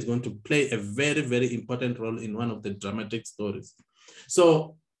because later it's going to play a very, very important role in one of the dramatic stories.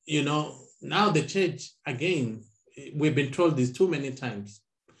 So, now the church, again, we've been told this too many times,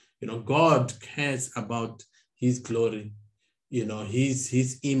 God cares about his glory,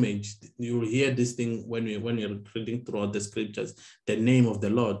 his image. You'll hear this thing when you're reading throughout the scriptures, the name of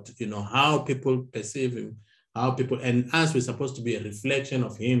the Lord, how people perceive him, and us, we're supposed to be a reflection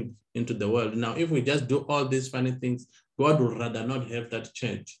of him into the world. Now, if we just do all these funny things, God would rather not have that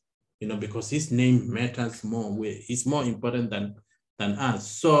church, because his name matters more. He's more important than us.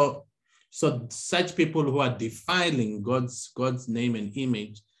 So such people who are defiling God's name and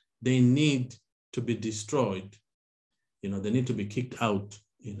image, they need to be destroyed. They need to be kicked out,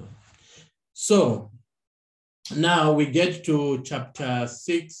 So now we get to chapter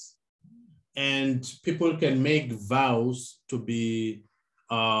 6, and people can make vows to be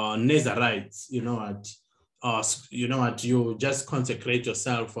Nazarites. You just consecrate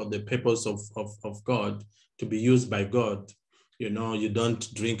yourself for the purpose of God, to be used by God. You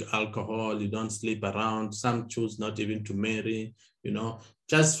don't drink alcohol, you don't sleep around. Some choose not even to marry,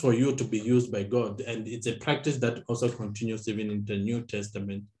 just for you to be used by God. And it's a practice that also continues even in the New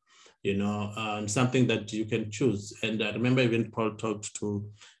Testament, something that you can choose. And I remember even Paul talked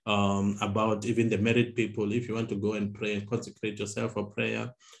about even the married people. If you want to go and pray and consecrate yourself for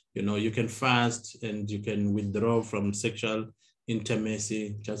prayer, you can fast and you can withdraw from sexual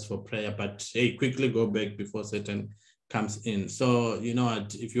intimacy just for prayer. But hey, quickly go back before Satan comes in. So,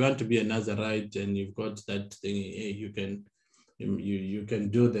 if you want to be a Nazarite and you've got that thing, hey, you can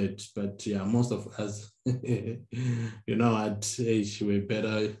do that. But yeah, most of us, at age, we're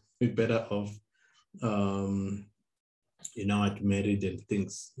better off, at married and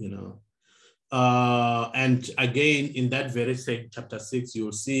things, and again, in that very same chapter 6,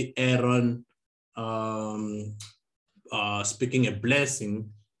 you'll see Aaron speaking a blessing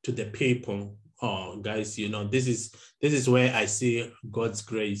to the people. Oh, guys, this is where I see God's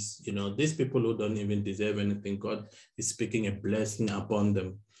grace. These people who don't even deserve anything, God is speaking a blessing upon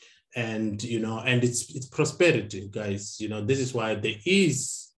them. And, and it's prosperity, guys. This is why there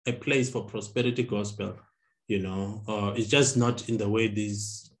is a place for prosperity gospel. It's just not in the way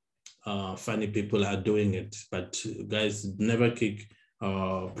these funny people are doing it. But guys, never kick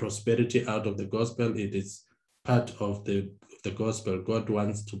prosperity out of the gospel. It is part of the gospel. God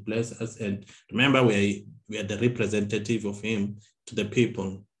wants to bless us, and remember, we are the representative of him to the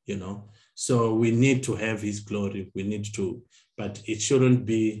people, so we need to have his glory. We need to, but it shouldn't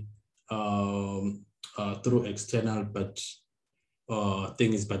be through external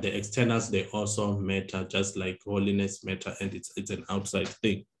things, but the externals, they also matter, just like holiness matter, and it's an outside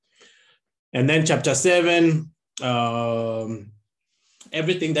thing. And then chapter 7,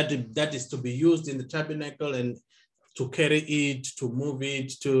 everything that is to be used in the tabernacle and to carry it, to move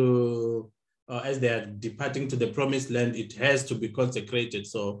it, to as they are departing to the promised land, it has to be consecrated.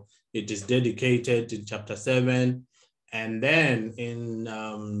 So it is dedicated in chapter 7. And then in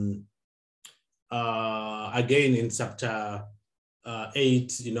again in chapter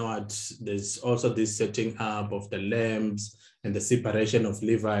 8, there's also this setting up of the lambs and the separation of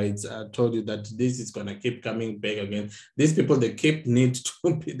Levites. I told you that this is going to keep coming back again. These people, they keep need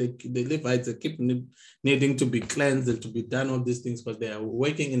to be, the Levites, they keep needing to be cleansed and to be done all these things because they are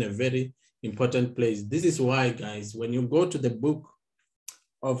working in a very important place. This is why, guys, when you go to the book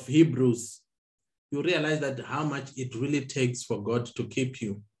of Hebrews, you realize that how much it really takes for God to keep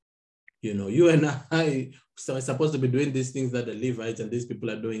you. You and I are supposed to be doing these things that the Levites and these people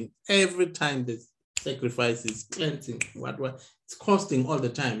are doing every time. This sacrifices, cleansing, what it's costing all the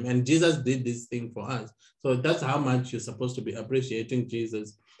time. And Jesus did this thing for us. So that's how much you're supposed to be appreciating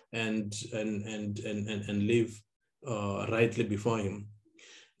Jesus and live rightly before him.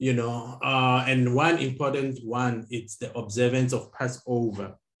 And one important one, it's the observance of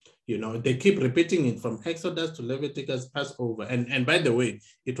Passover. They keep repeating it from Exodus to Leviticus, Passover. And by the way,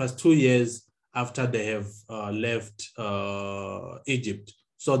 it was 2 years after they have left Egypt.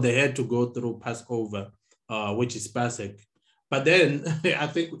 So they had to go through Passover, which is Passover. But then I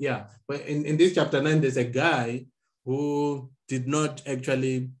think, yeah, but in this chapter 9, there's a guy who did not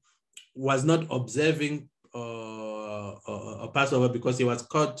actually, was not observing a Passover because he was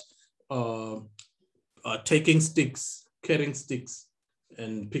caught taking sticks, carrying sticks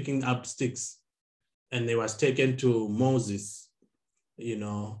and picking up sticks. And he was taken to Moses, you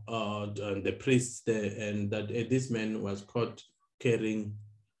know, the priests there, and that this man was caught carrying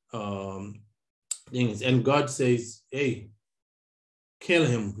things. And God says, hey, kill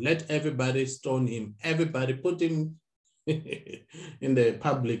him, let everybody stone him, everybody put him in the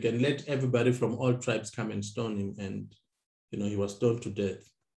public and let everybody from all tribes come and stone him. And, you know, he was stoned to death.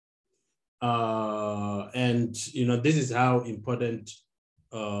 And, you know, this is how important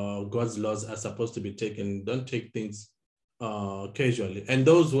God's laws are supposed to be taken. Don't take things casually. And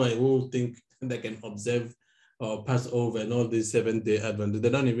those who think they can observe Passover and all these 7-day Advent, they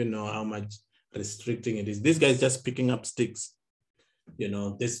don't even know how much restricting it is. This guy is just picking up sticks. You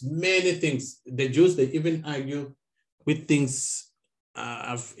know, there's many things. The Jews, they even argue with things.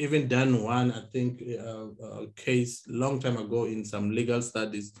 I've even done one, I think, case long time ago in some legal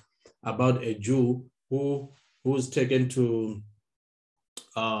studies about a Jew who's taken to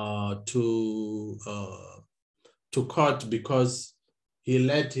court because he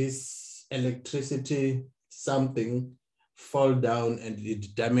let his electricity something fall down and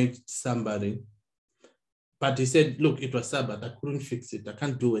it damaged somebody. But he said, look, it was Sabbath. I couldn't fix it. I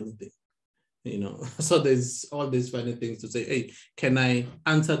can't do anything. You know, so there's all these funny things to say, hey, can I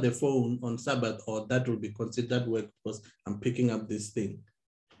answer the phone on Sabbath, or that will be considered work because I'm picking up this thing,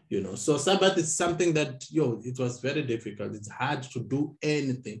 you know? So Sabbath is something that, it was very difficult. It's hard to do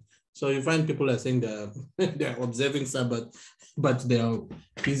anything. So you find people are saying they're observing Sabbath, but they are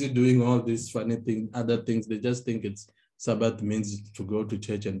busy doing all these funny things, other things. They just think it's Sabbath means to go to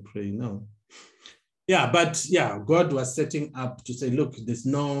church and pray. No. Yeah, but yeah, God was setting up to say, look, there's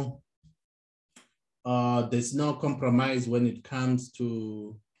no compromise when it comes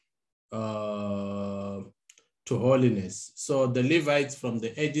to holiness. So the Levites from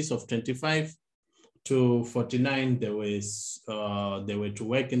the ages of 25 to 49, they were to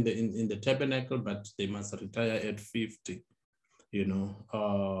work in the tabernacle, but they must retire at 50. You know.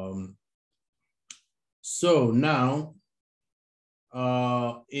 So now,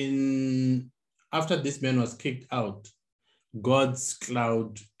 after this man was kicked out, God's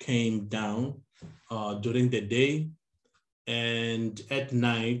cloud came down during the day, and at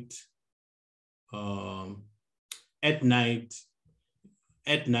night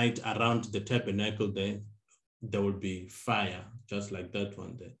around the tabernacle there would be fire, just like that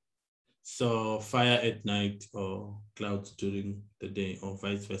one there. So fire at night or clouds during the day, or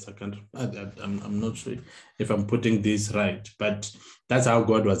vice versa. I'm not sure if I'm putting this right, but that's how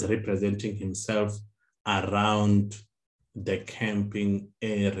God was representing himself around the camping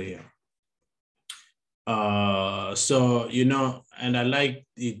area. So, you know, and I like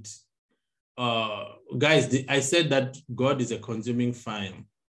it. Guys, I said that God is a consuming fire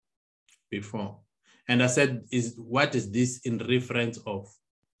before. And I said, what is this in reference of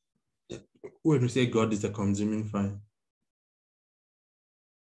when we say God is a consuming fire?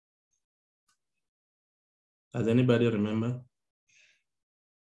 Does anybody remember?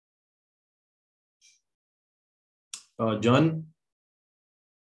 John?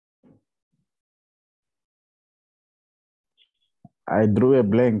 I drew a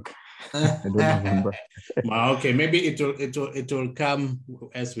blank. I don't remember. Okay, maybe it will come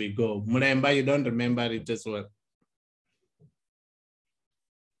as we go. Mulemba, you don't remember it as well?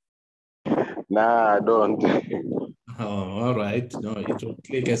 Nah, I don't. Oh, all right. No, it will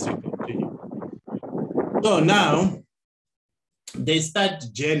click as we continue. So now they start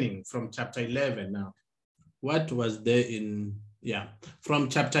journeying from chapter 11 now. What was there from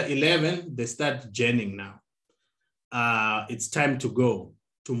chapter 11, they start journeying now. It's time to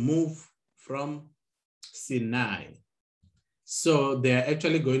move from Sinai. So they're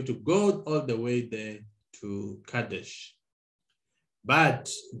actually going to go all the way there to Kadesh. But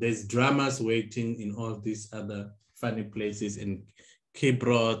there's dramas waiting in all these other funny places in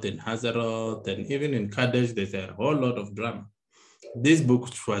Kibroth and Hazeroth, and even in Kadesh, there's a whole lot of drama. These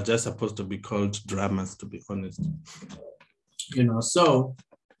books were just supposed to be called dramas, to be honest. You know, so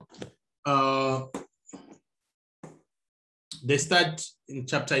they start in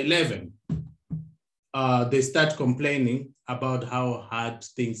chapter 11. They start complaining about how hard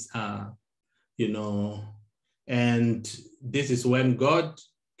things are, you know, and this is when God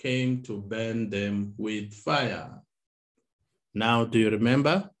came to burn them with fire. Now, do you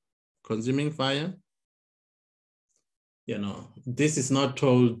remember? consuming fire. You know, this is not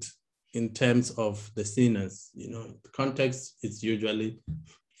told in terms of the sinners. You know, the context is usually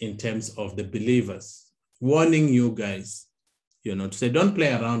in terms of the believers, warning you guys, you know, to say, don't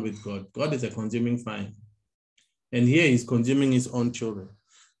play around with God. God is a consuming fire. And here he's consuming his own children.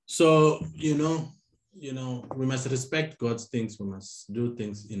 So, you know, we must respect God's things. We must do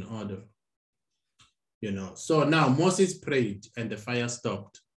things in order. You know, so now Moses prayed and the fire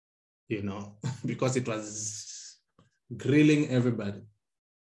stopped, you know, because it was grilling everybody,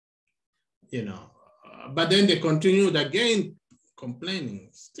 you know. But then they continued again complaining,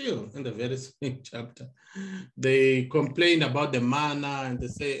 still in the very same chapter. They complain about the manna and they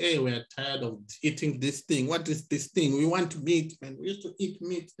say, hey, we're tired of eating this thing. What is this thing? We want meat, man. We used to eat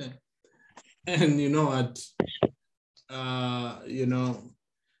meat then. And you know what, you know,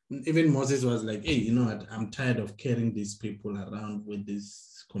 even Moses was like, hey, you know what, I'm tired of carrying these people around with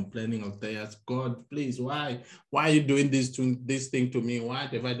this complaining of theirs. God, please, why are you doing this thing to me? Why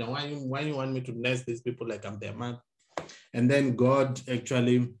have I done? Why you want me to nurse these people like I'm their man? And then God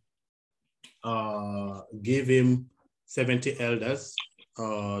actually gave him 70 elders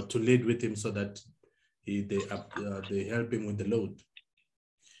to lead with him so that they help him with the load.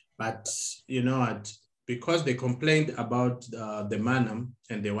 But you know what, because they complained about the manna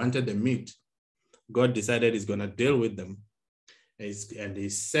and they wanted the meat, God decided he's going to deal with them. And he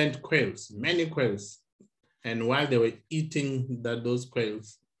sent quails, many quails. And while they were eating those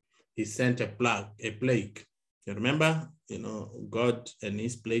quails, he sent a plague. You remember, you know, God and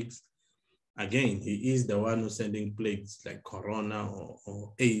his plagues. Again, he is the one who's sending plagues like corona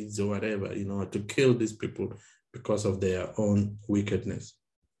or AIDS or whatever, you know, to kill these people because of their own wickedness.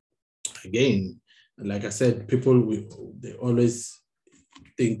 Again, like I said, people, they always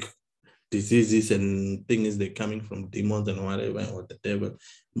think diseases and things, they're coming from demons and whatever, or the devil.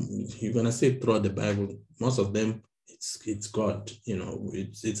 You're going to see throughout the Bible, most of them, it's God, you know,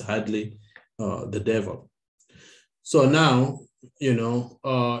 it's hardly the devil. So now, you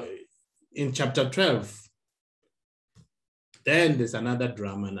know, in chapter 12, then there's another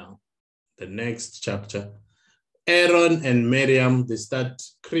drama now. The next chapter, Aaron and Miriam, they start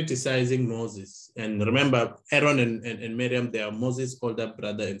criticizing Moses. And remember, Aaron and Miriam, they are Moses' older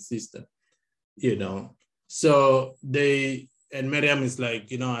brother and sister, you know. So and Miriam is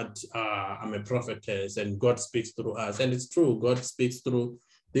like, you know, I'm a prophetess and God speaks through us. And it's true, God speaks through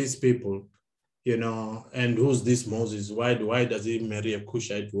these people, you know. And who's this Moses? Why does he marry a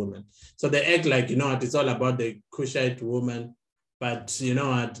Cushite woman? So they act like, you know, it's all about the Cushite woman, but you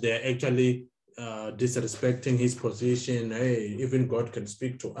know, they're actually disrespecting his position. Hey, even God can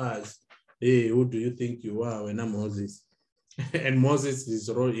speak to us. Hey, who do you think you are? When I'm Moses. And Moses,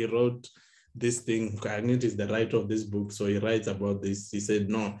 he wrote this thing. It is the writer of this book. So he writes about this. He said,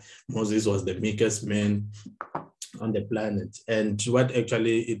 no, Moses was the meekest man on the planet. And what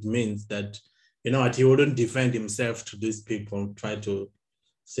actually it means that, you know what, he wouldn't defend himself to these people, try to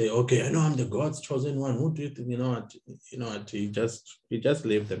say, okay, I know I'm the God's chosen one. Who do you think? You know what, he just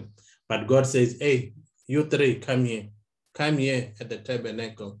leave them. But God says, hey, you three, come here at the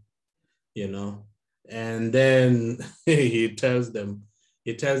tabernacle, you know. And then he tells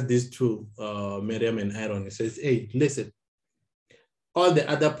these two, Miriam and Aaron, he says, hey, listen, all the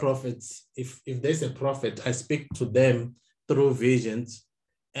other prophets, if there's a prophet, I speak to them through visions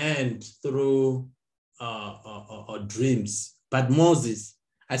and through dreams. But Moses,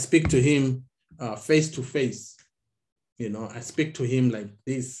 I speak to him face to face. You know, I speak to him like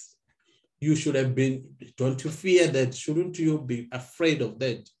this. You should have been, don't you fear that? Shouldn't you be afraid of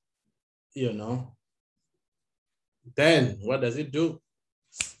that? You know? Then what does it do?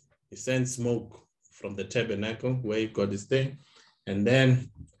 He sends smoke from the tabernacle where God is staying. And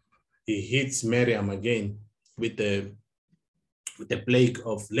then he hits Miriam again with the plague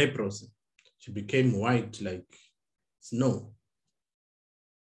of leprosy. She became white like snow.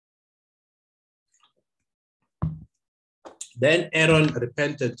 Then Aaron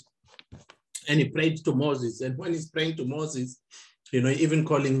repented and he prayed to Moses. And when he's praying to Moses, you know, even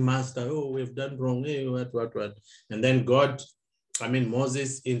calling master, oh, we've done wrong, hey, what. And then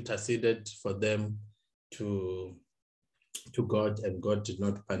Moses interceded for them to God, and God did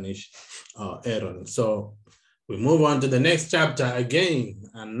not punish Aaron. So we move on to the next chapter. Again,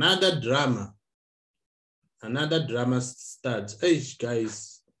 another drama starts. Hey,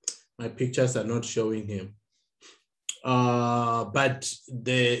 guys, my pictures are not showing him. But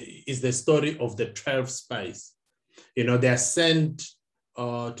there is the story of the 12 spies. You know, they are sent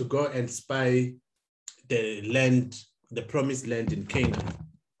to go and spy the land, the promised land in Canaan.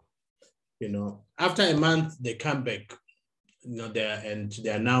 You know, after a month, they come back they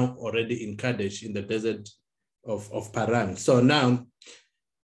are now already in Kadesh in the desert of Paran. So now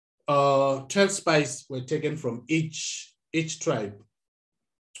 12 spies were taken from each tribe.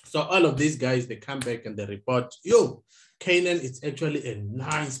 So all of these guys, they come back and they report, yo, Canaan is actually a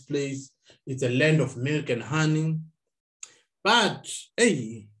nice place. It's a land of milk and honey. But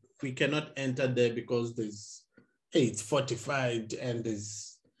hey, we cannot enter there because it's fortified and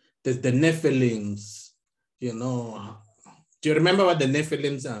there's the Nephilims, Do you remember what the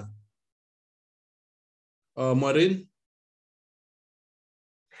Nephilims are? Maureen?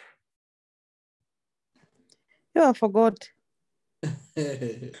 Yeah, I forgot.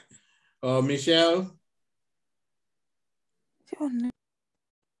 Michelle? Oh,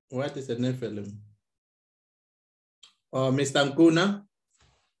 what is a Nephilim? Mr. Nkuna?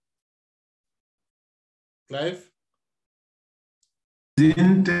 Clive?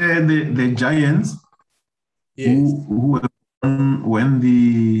 Didn't the giants who were born when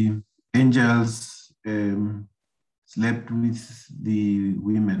the angels slept with the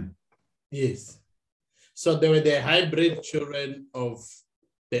women? Yes. So they were the hybrid children of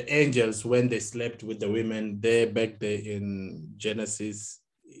the angels when they slept with the women there back there in Genesis,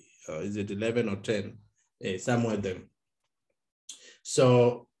 is it 11 or 10? Somewhere there.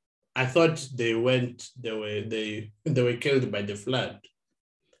 So I thought they were killed by the flood,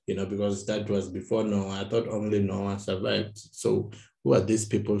 because that was before Noah. I thought only Noah survived. So who are these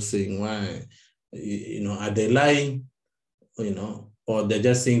people saying? Why? Are they lying? Or they're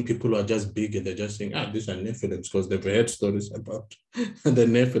just saying people who are just big and they're just saying, these are Nephilims, because they've heard stories about the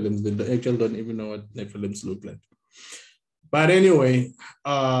Nephilims. They actually don't even know what Nephilims look like. But anyway,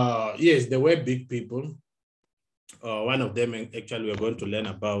 yes, they were big people. One of them, actually, we're going to learn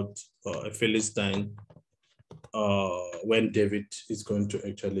about a Philistine when David is going to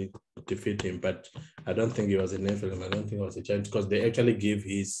actually defeat him. But I don't think he was a Nephilim. I don't think he was a giant, because they actually give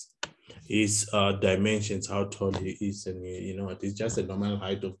his dimensions, how tall he is, and it's just a normal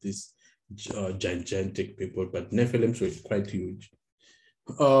height of these gigantic people. But Nephilims were quite huge.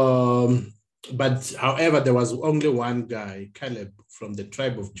 But however, there was only one guy, Caleb, from the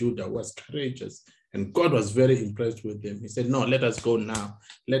tribe of Judah, who was courageous, and God was very impressed with him. He said, no, let us go now.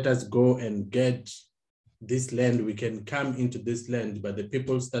 Let us go and get this land. We can come into this land. But the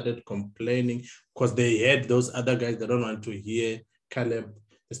people started complaining because they heard those other guys that don't want to hear Caleb.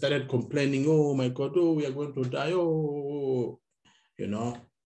 They started complaining, oh my God, we are going to die,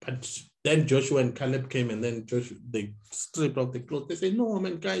 But then Joshua and Caleb came, and then they stripped off the clothes. They say, no,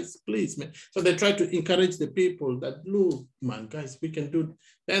 man, guys, please, man. So they tried to encourage the people that, look, man, guys, we can do it.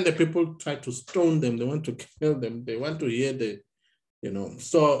 Then the people tried to stone them. They want to kill them. They want to hear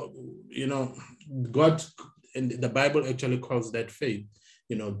So, God, and the Bible actually calls that faith.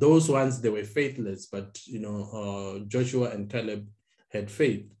 Those ones, they were faithless, but, Joshua and Caleb had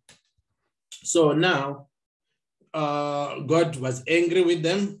faith. So now, God was angry with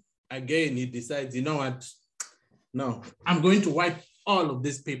them. Again, he decides, you know what? No, I'm going to wipe all of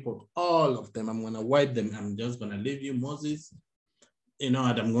these people, all of them. I'm going to wipe them. I'm just going to leave you, Moses. And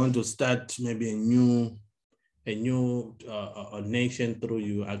I'm going to start maybe a new nation through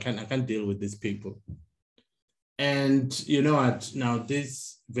you. I can't deal with these people. And you know what? Now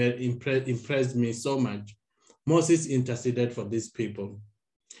this very impressed me so much. Moses interceded for these people.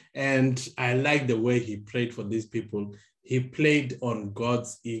 And I like the way he prayed for these people. He played on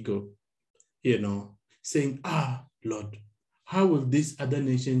God's ego, saying, Lord, how will these other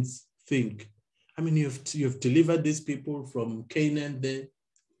nations think? I mean, you've delivered these people from Canaan there,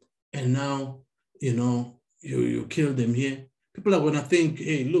 and now, you kill them here. People are going to think,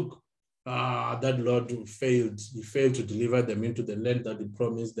 hey, look, that Lord failed. He failed to deliver them into the land that he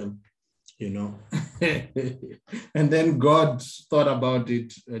promised them. And then God thought about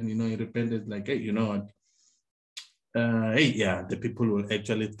it, and he repented, like, hey, you know what? The people will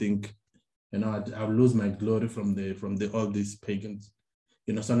actually think, I'll lose my glory from all these pagans.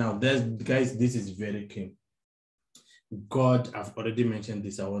 So now guys, this is very key. God, I've already mentioned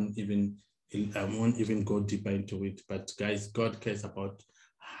this. I won't even go deeper into it. But guys, God cares about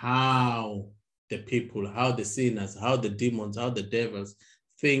how the people, how the sinners, how the demons, how the devils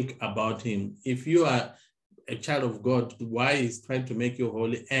think about him. If you are a child of God, why he's trying to make you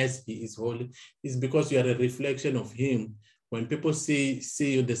holy as he is holy is because you are a reflection of him. When people see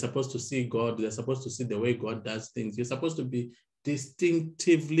you, they're supposed to see God. They're supposed to see the way God does things. You're supposed to be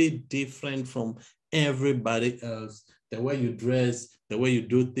distinctively different from everybody else. The way you dress, the way you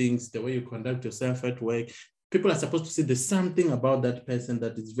do things, the way you conduct yourself at work. People are supposed to see there's something about that person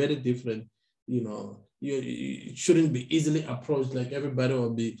that is very different, it shouldn't be easily approached, like everybody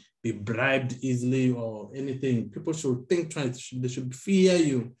will be bribed easily or anything. People should think twice. They should fear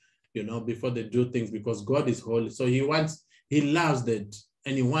you, before they do things, because God is holy. So he loves that,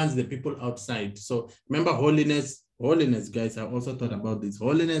 and he wants the people outside. So remember, holiness, guys, I also thought about this.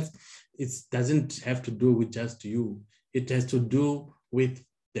 Holiness, it doesn't have to do with just you. It has to do with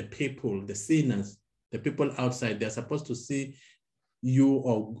the people, the sinners, the people outside. They're supposed to see you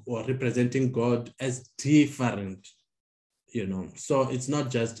or representing God as different, So it's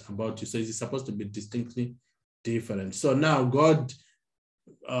not just about you. So it's supposed to be distinctly different. So now God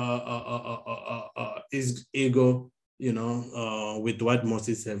is ego, with what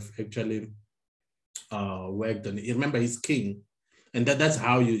Moses have actually worked on. Remember, he's king, and that's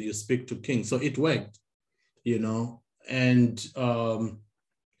how you speak to king. So it worked, and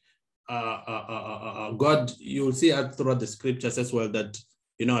God, you'll see throughout the scriptures as well that,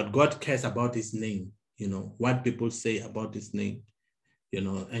 God cares about his name, what people say about his name,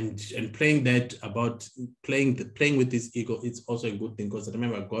 and playing with his ego, it's also a good thing, because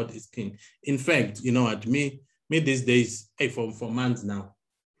remember, God is king. In fact, at me these days, for months now,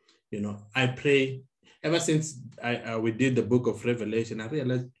 I pray. Ever since we did the book of Revelation, I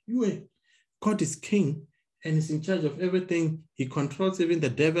realized God is king, and he's in charge of everything. He controls even the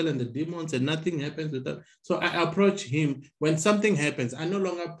devil and the demons, and nothing happens with that. So I approach him when something happens. I no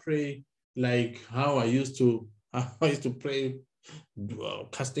longer pray like how I used to pray,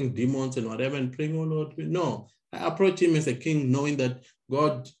 casting demons and whatever, and praying, oh Lord. No, I approach him as a king, knowing that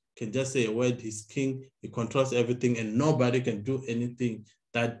God can just say a word. He's king. He controls everything, and nobody can do anything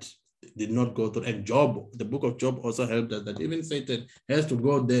that did not go through. And Job, the book of Job also helped us, that even Satan has to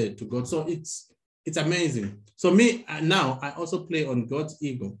go there to God. So it's amazing. So me now, I also play on God's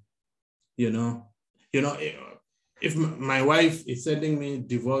ego. If my wife is sending me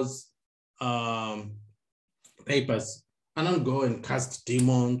divorce papers, I don't go and cast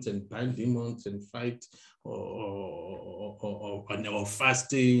demons and bind demons and fight or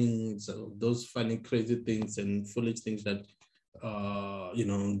fasting, so those funny, crazy things and foolish things that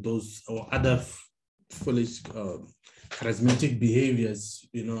those or other foolish charismatic behaviors,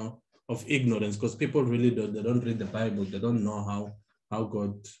 of ignorance, because people really don't read the Bible. They don't know how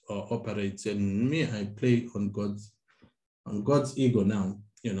God operates. And me, I play on God's ego now,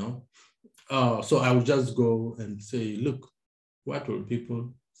 so I will just go and say, look, what will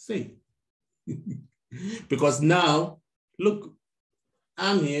people say? Because now, look,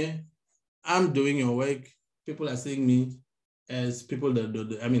 I'm here, I'm doing your work. People are seeing me as people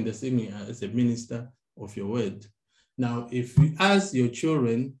they see me as a minister of your word. Now, if you ask your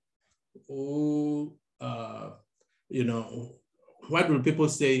children, what will people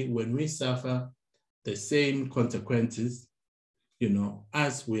say when we suffer the same consequences?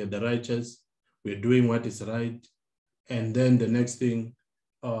 As we are the righteous, we're doing what is right, and then the next thing,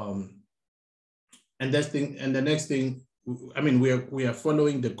 we are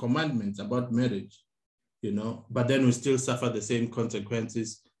following the commandments about marriage, but then we still suffer the same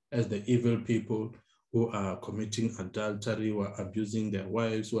consequences as the evil people who are committing adultery, who are abusing their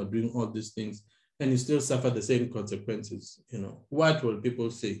wives, who are doing all these things, and you still suffer the same consequences. What will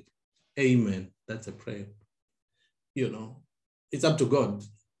people say? Amen. That's a prayer. It's up to God.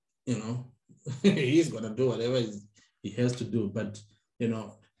 He's gonna do whatever he has to do. But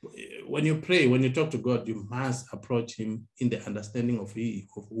when you pray, when you talk to God, you must approach him in the understanding of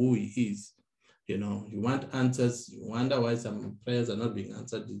who he is. You want answers. You wonder why some prayers are not being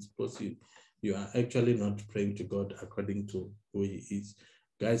answered. It's because you are actually not praying to God according to who he is.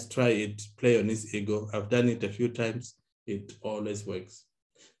 Guys, try it. Play on his ego. I've done it a few times. It always works.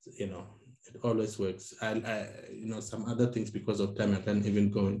 It always works. Some other things, because of time, I can't even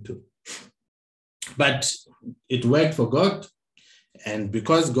go into. But it worked for God. And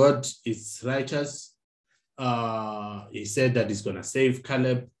because God is righteous, he said that he's going to save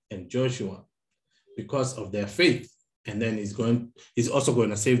Caleb and Joshua because of their faith. And then he's also going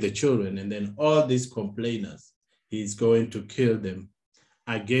to save the children. And then all these complainers, he's going to kill them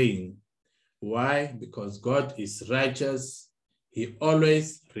again. Why? Because God is righteous. He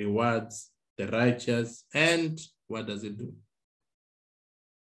always rewards the righteous. And what does it do?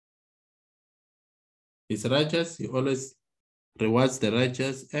 He's righteous. He always rewards the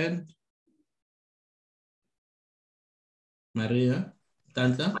righteous. And Maria,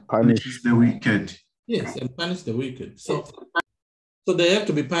 Tanta? Punish the wicked. Yes, and punish the wicked. So they have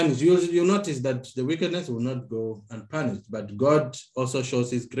to be punished. You notice that the wickedness will not go unpunished, but God also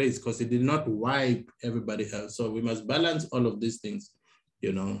shows his grace because he did not wipe everybody else. So we must balance all of these things.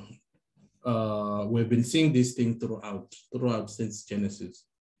 We've been seeing this thing throughout since Genesis.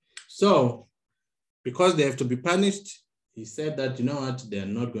 So because they have to be punished, he said that, you know what, they are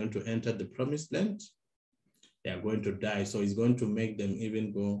not going to enter the promised land. They are going to die. So he's going to make them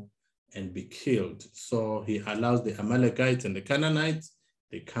even go and be killed. So he allows the Amalekites and the Canaanites,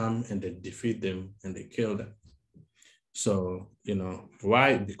 they come and they defeat them and they kill them. So, you know,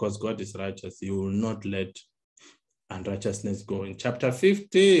 why? Because God is righteous. He will not let unrighteousness go. In chapter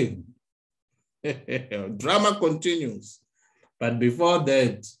 15, drama continues. But before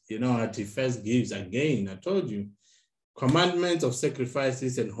that, you know what, he first gives again, I told you, commandments of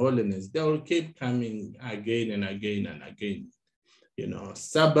sacrifices and holiness. They will keep coming again and again and again. You know,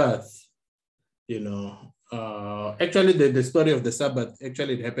 Sabbath, you know, actually the story of the Sabbath,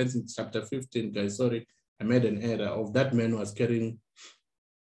 actually it happens in chapter 15, guys. Sorry, I made an error of that man who was carrying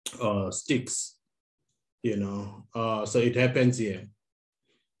sticks, you know, so it happens here.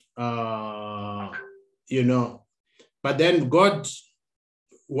 You know, but then God,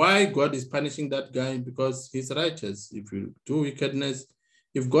 why God is punishing that guy? Because he's righteous. If you do wickedness,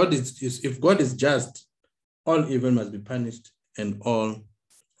 if God is just, all evil must be punished and all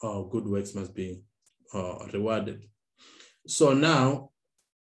good works must be rewarded. So now,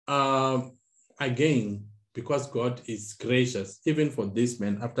 again, because God is gracious, even for this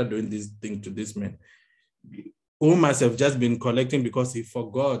man, after doing this thing to this man, who must have just been collecting because he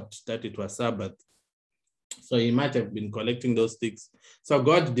forgot that it was Sabbath. So he might have been collecting those sticks. So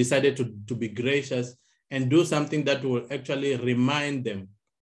God decided to be gracious and do something that will actually remind them,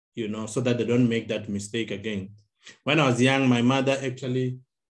 you know, so that they don't make that mistake again. When I was young, my mother actually,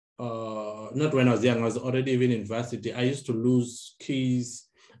 not when I was young, I was already even in varsity. I used to lose keys.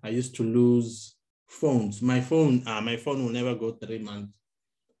 I used to lose phones. My phone will never go 3 months.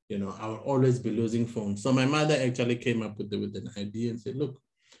 You know, I will always be losing phones. So my mother actually came up with an idea and said, look,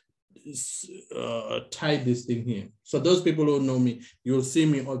 tie this thing here. So those people who know me, you'll see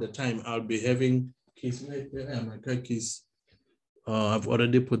me all the time. I'll be having keys. Where are my car keys? I've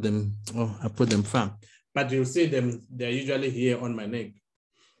already put them, I put them firm. But you'll see them, they're usually here on my neck.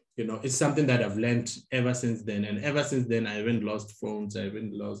 You know, it's something that I've learned ever since then. And ever since then, I haven't lost phones. I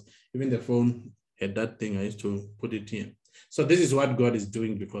haven't lost, even the phone had that thing, I used to put it here. So this is what God is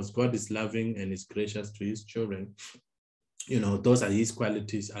doing, because God is loving and is gracious to his children. You know, those are his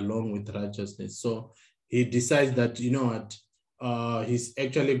qualities along with righteousness. So he decides that, you know what, he's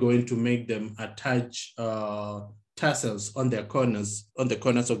actually going to make them attach tassels on their corners, on the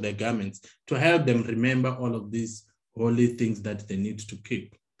corners of their garments, to help them remember all of these holy things that they need to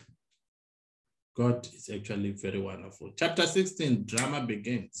keep. God is actually very wonderful. Chapter 16, drama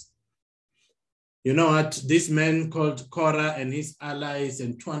begins. You know what, this man called Korah and his allies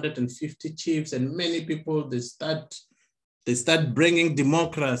and 250 chiefs and many people, they start bringing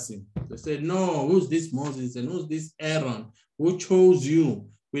democracy. They say, no, who's this Moses and who's this Aaron? Who chose you?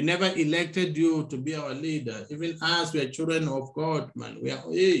 We never elected you to be our leader. Even us, we are children of God, man. We are,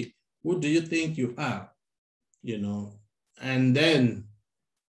 hey, who do you think you are? You know, and then,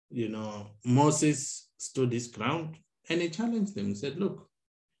 you know, Moses stood his ground and he challenged them. He said, look,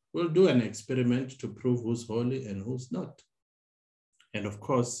 we'll do an experiment to prove who's holy and who's not. And of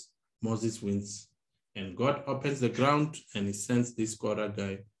course, Moses wins. And God opens the ground and he sends this Korah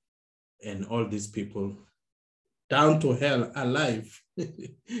guy and all these people down to hell alive.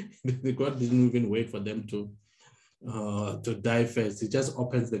 God didn't even wait for them to die first. He just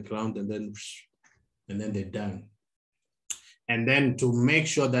opens the ground and then they're done. And then to make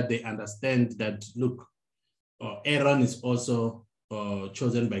sure that they understand that, look, Aaron is also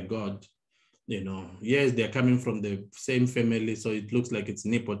chosen by God. You know, yes, they're coming from the same family, so it looks like it's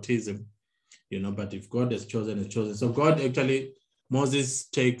nepotism. You know, but if God has chosen, it's chosen. So God actually, Moses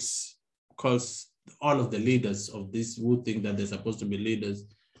calls all of the leaders of this who think that they're supposed to be leaders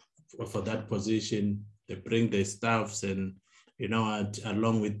for that position. They bring their staffs and, you know,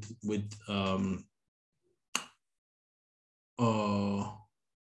 along with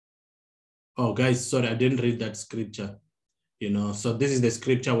guys, sorry, I didn't read that scripture. You know, so this is the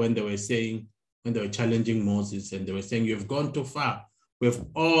scripture when they were challenging Moses and they were saying, you've gone too far. We've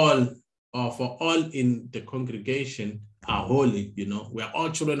all, for all in the congregation are holy, you know, we are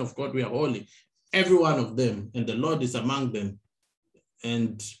all children of God, we are holy, every one of them, and the Lord is among them.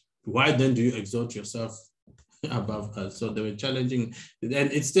 And why then do you exalt yourself above us? So they were challenging,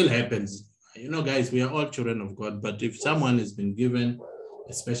 and it still happens. You know, guys, we are all children of God, but if someone has been given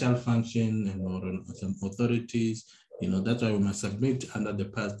a special function and or some authorities, you know, that's why we must submit under the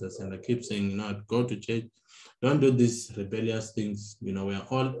pastors. And I keep saying, you know, go to church, don't do these rebellious things. You know, we are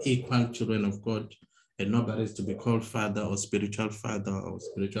all equal children of God, and nobody is to be called father or spiritual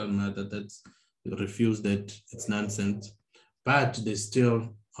mother. That's refuse that, it's nonsense. But they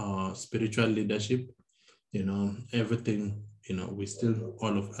still spiritual leadership, everything, we still,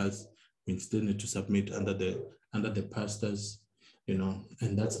 all of us, we still need to submit under the pastors,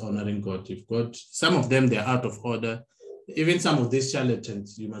 and that's honoring God. If God, some of them, they're out of order. Even some of these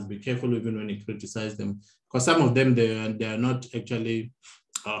charlatans, you must be careful even when you criticize them, because some of them, they are not actually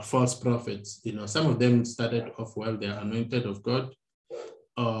false prophets. Some of them started off well, they're anointed of God,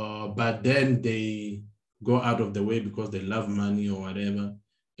 but then they go out of the way because they love money or whatever,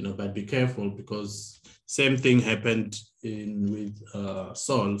 but be careful, because same thing happened with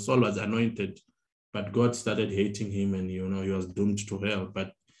Saul. Saul was anointed, but God started hating him, and he was doomed to hell.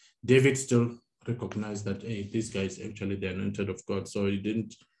 But David still recognized that, hey, this guy is actually the anointed of God, so he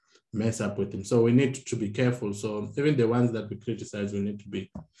didn't mess up with him. So we need to be careful. So even the ones that we criticize, we need to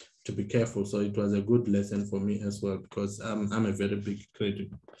be careful. So it was a good lesson for me as well, because I'm a very big critic,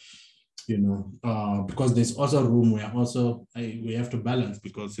 because there's also room where also we have to balance,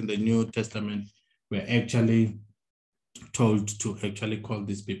 because in the New Testament, we're actually told to actually call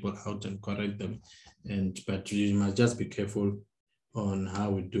these people out and correct them. But you must just be careful on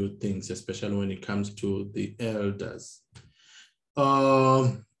how we do things, especially when it comes to the elders.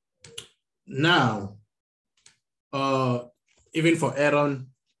 Now, even for Aaron,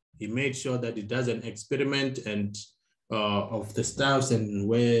 he made sure that he does an experiment and of the staffs, and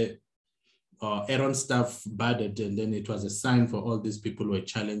where Aaron's staff budded, and then it was a sign for all these people who were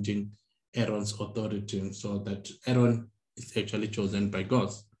challenging Aaron's authority, so that Aaron is actually chosen by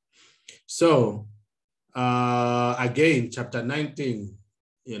God. So again, chapter 19,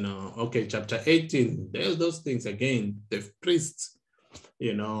 chapter 18, there's those things again. The priests,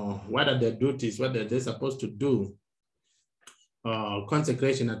 what are their duties? What are they supposed to do?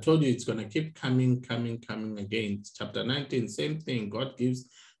 Consecration, I told you it's going to keep coming again. Chapter 19, same thing. God gives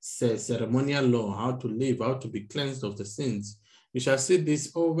ceremonial law, how to live, how to be cleansed of the sins. We shall see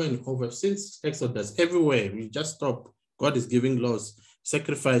this over and over since Exodus. Everywhere we just stop, God is giving laws.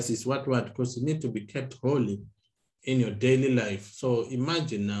 Sacrifices, what, because you need to be kept holy in your daily life. So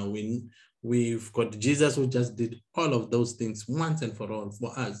imagine now, we've got Jesus who just did all of those things once and for all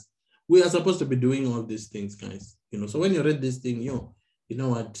for us. We are supposed to be doing all these things, guys. So when you read this thing, you know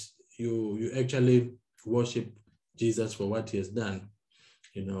what, you actually worship Jesus for what he has done.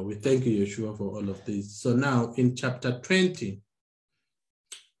 We thank you, Yeshua, for all of this. So now in chapter 20,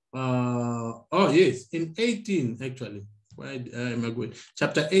 in 18, actually, why am I going?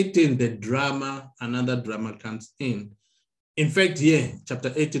 Chapter 18, another drama comes in. In fact,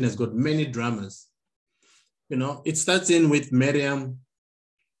 chapter 18 has got many dramas. It starts in with Miriam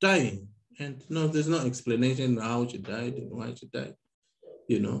dying, and there's no explanation how she died and why she died,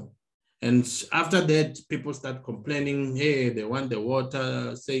 And after that, people start complaining, hey, they want the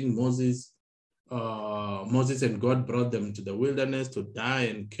water, saying Moses and God brought them to the wilderness to die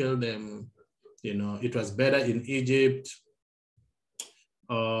and kill them. It was better in Egypt.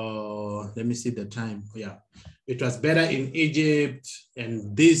 Let me see the time. Yeah, it was better in Egypt.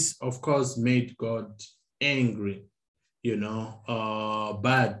 And this, of course, made God angry,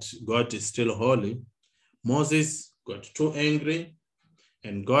 but God is still holy. Moses got too angry,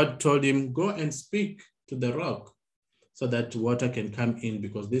 and God told him, go and speak to the rock so that water can come in,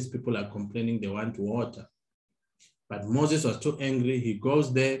 because these people are complaining they want water. But Moses was too angry. He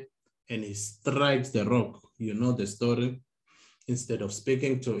goes there and he strikes the rock. You know the story. Instead of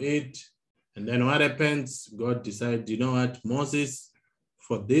speaking to it. And then what happens? God decides, you know what, Moses,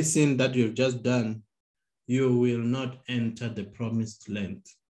 for this sin that you've just done, you will not enter the promised land.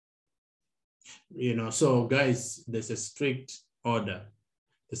 So guys, there's a strict order.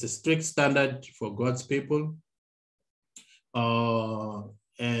 There's a strict standard for God's people.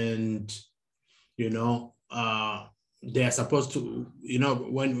 And they are supposed to,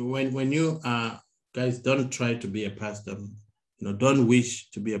 when you guys, don't try to be a pastor. Don't wish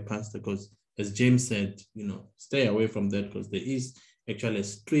to be a pastor, because as James said, stay away from that, because there is actually a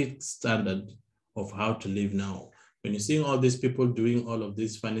strict standard of how to live now. When you're seeing all these people doing all of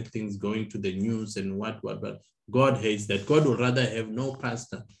these funny things, going to the news and what, but God hates that. God would rather have no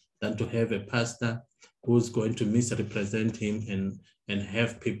pastor than to have a pastor who's going to misrepresent him and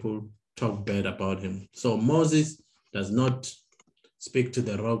have people talk bad about him. So Moses does not speak to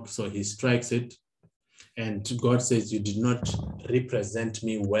the rock, so he strikes it. And God says, you did not represent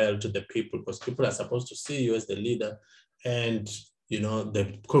me well to the people, because people are supposed to see you as the leader, and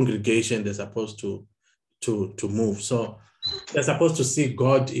the congregation, they're supposed to move. So they're supposed to see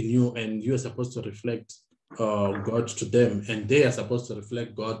God in you, and you're supposed to reflect God to them, and they are supposed to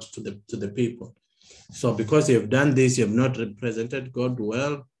reflect God to the people. So because you have done this, you have not represented God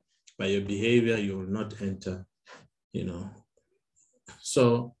well by your behavior, you will not enter,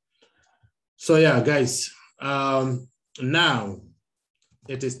 So yeah, guys, now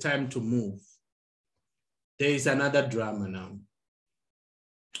it is time to move. There is another drama now.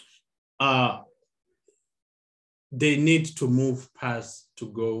 They need to move past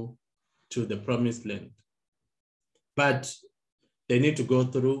to go to the promised land. But they need to go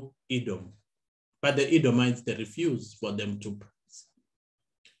through Edom. But the Edomites, they refuse for them to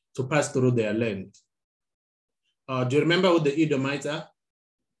pass through their land. Do you remember who the Edomites are?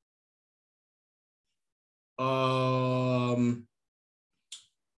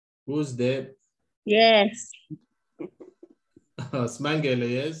 Who's there? Yes. Smangele,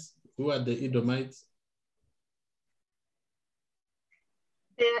 yes. Who are the Edomites?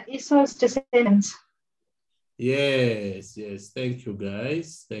 They're Esau's descendants. Yes. Thank you,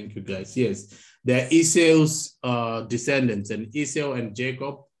 guys. Yes, they're Esau's descendants, and Esau and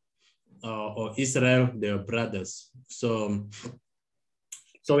Jacob or Israel, they are brothers. So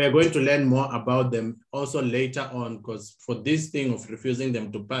we are going to learn more about them also later on, because for this thing of refusing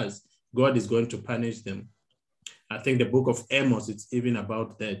them to pass, God is going to punish them. I think the book of Amos, it's even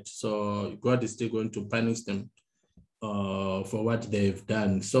about that. So God is still going to punish them for what they've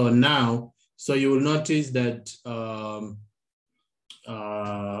done. So now, so you will notice that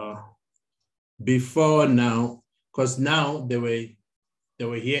before now, because now they were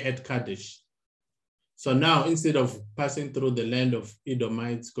here at Kadesh. So now, instead of passing through the land of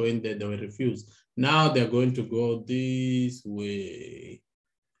Edomites, going there, they were refused. Now they're going to go this way.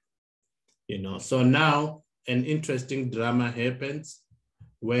 So now an interesting drama happens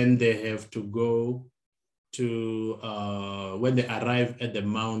when they have to go to, when they arrive at the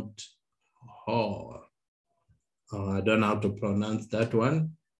Mount Hor. I don't know how to pronounce that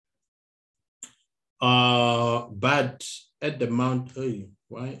one. But at the Mount,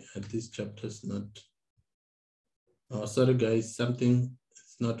 why are these chapters not? Oh, sorry guys, something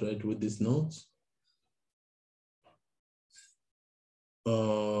is not right with these notes.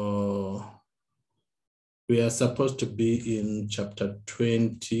 We are supposed to be in chapter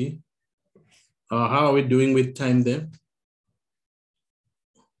 20. How are we doing with time there?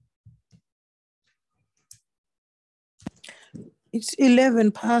 It's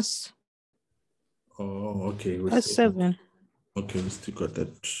 11 past. Oh, okay. Past 7. Okay, we still got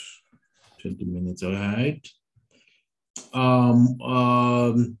that 20 minutes. All right.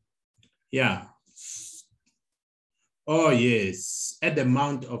 Yeah. Oh yes, at the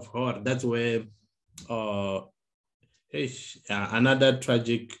Mount of Hor. That's where another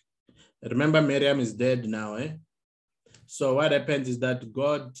tragic. Remember, Miriam is dead now, eh? So what happens is that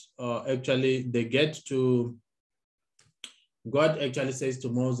God God actually says to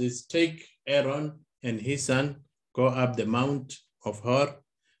Moses, take Aaron and his son, go up the Mount of Hor,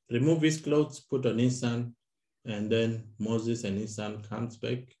 remove his clothes, put on his son, and then Moses and his son comes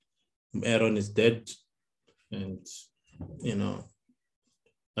back. Aaron is dead, and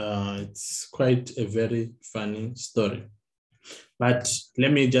it's quite a very funny story. But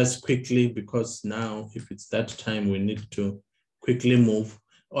let me just quickly, because now if it's that time, we need to quickly move.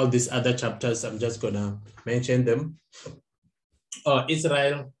 All these other chapters, I'm just gonna mention them.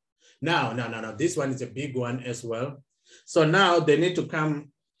 Israel. No. This one is a big one as well. So now they need to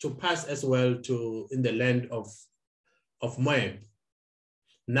come to pass as well in the land of Moab.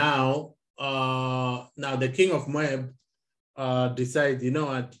 Now the king of Moab decides, you know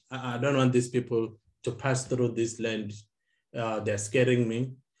what, I don't want these people to pass through this land. They're scaring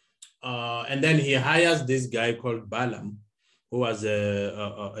me. And then he hires this guy called Balaam, who was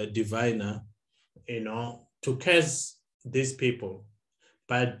a diviner, to curse these people.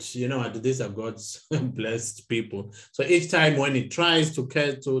 But you know what, these are God's blessed people. So each time when he tries to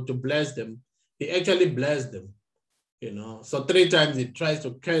curse, to bless them, he actually blessed them. So 3 times he tries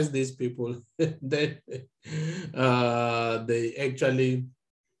to curse these people. They actually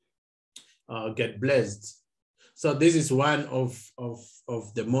get blessed. So this is one of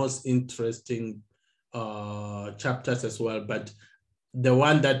the most interesting chapters as well. But the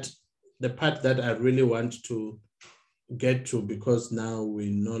part that I really want to get to, because now we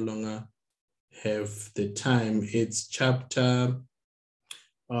no longer have the time, it's chapter,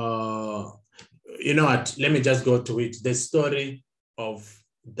 you know what, let me just go to it. The story of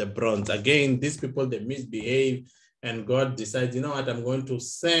the bronze. Again, these people, they misbehave, and God decides, you know what, I'm going to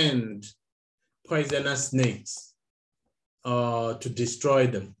send poisonous snakes to destroy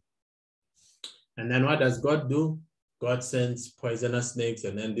them. And then what does God do? God sends poisonous snakes,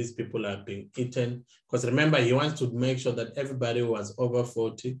 and then these people are being eaten. Because remember, he wants to make sure that everybody was over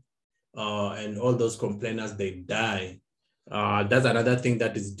 40 and all those complainers, they die. That's another thing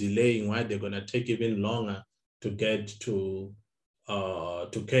that is delaying why they're going to take even longer to get to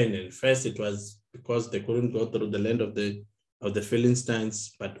to Canaan. First, it was because they couldn't go through the land of the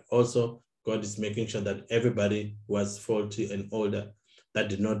Philistines, but also God is making sure that everybody was 40 and older that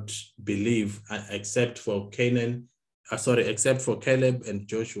did not believe, except for Caleb and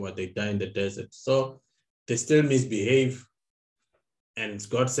Joshua. They died in the desert. So they still misbehave, and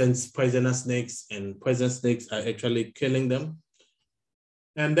God sends poisonous snakes, and poisonous snakes are actually killing them.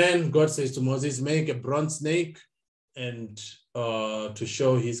 And then God says to Moses, make a bronze snake, and to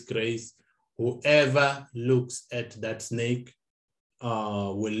show his grace, whoever looks at that snake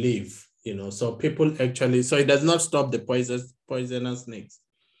will live. So people actually, so it does not stop the poisonous snakes.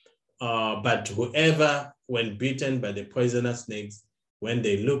 But whoever, when bitten by the poisonous snakes, when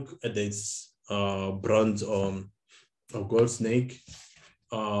they look at this bronze or gold snake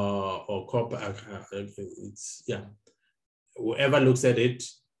or copper, whoever looks at it,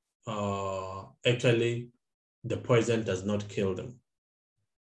 actually the poison does not kill them.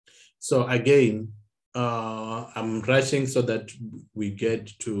 So again, I'm rushing so that we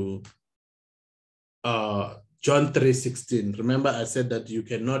get to John 3:16. Remember, I said that you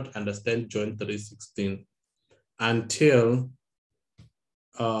cannot understand John 3:16 until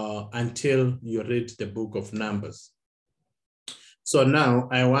you read the book of Numbers. So now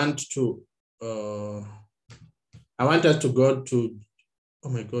I want us to go to, oh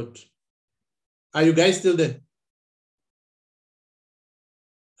my God. Are you guys still there?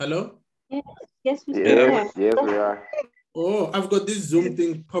 Hello? Yes, we are. Oh, I've got this Zoom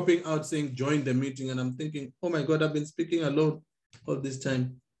thing popping out saying join the meeting, and I'm thinking, oh my God, I've been speaking alone all this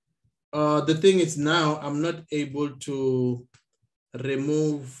time. The thing is now I'm not able to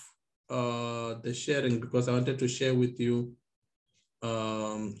remove the sharing because I wanted to share with you.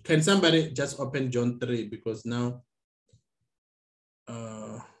 Can somebody just open John 3, because now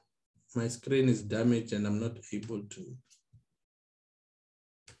my screen is damaged and I'm not able to.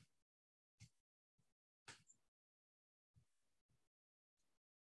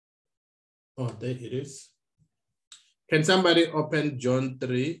 Oh, there it is. Can somebody open John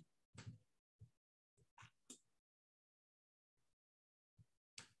 3?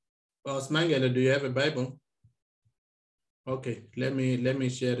 Oh, Smangela, do you have a Bible? Okay, let me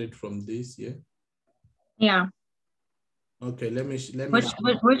share it from this here. Yeah. Okay, let me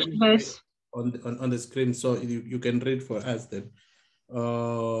which verse? On the screen so you can read for us then.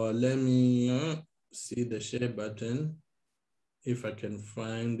 Let me see the share button if I can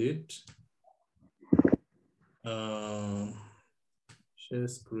find it. Share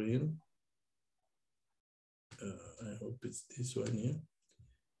screen. I hope it's this one here.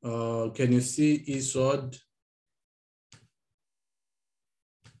 Can you see eSword?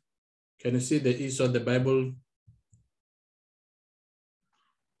 Can you see the eSword, the Bible?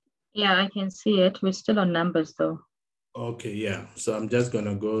 Yeah, I can see it. We're still on Numbers though. Okay, yeah. So I'm just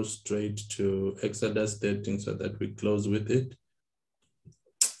gonna go straight to Exodus 13 so that we close with it.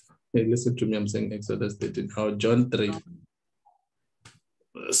 Hey, listen to me, I'm saying Exodus 13, or John 3.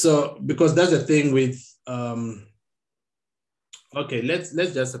 So, because that's the thing with, okay, let's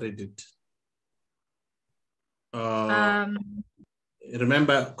just read it.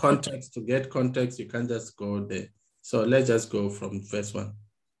 Remember, context, to get context, you can't just go there. So let's just go from verse 1.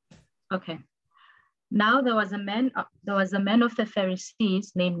 Okay. Now there was a man of the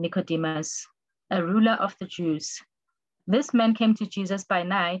Pharisees named Nicodemus, a ruler of the Jews. This man came to Jesus by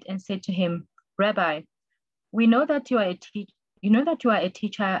night and said to him, Rabbi, we know that you are a teacher. We know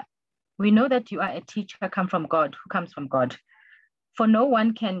that you are a teacher who comes from God. For no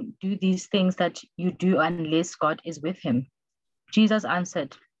one can do these things that you do unless God is with him. Jesus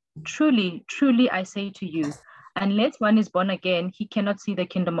answered, Truly, truly, I say to you, unless one is born again, he cannot see the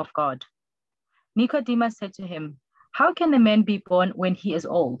kingdom of God. Nicodemus said to him, How can a man be born when he is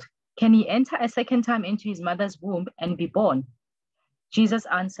old? Can he enter a second time into his mother's womb and be born? Jesus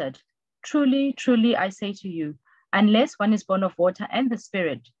answered, Truly, truly, I say to you, unless one is born of water and the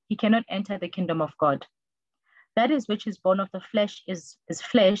Spirit, he cannot enter the kingdom of God. That is which is born of the flesh is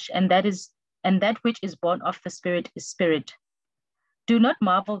flesh, and that which is born of the Spirit is spirit. Do not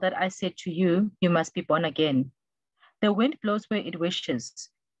marvel that I said to you, you must be born again. The wind blows where it wishes,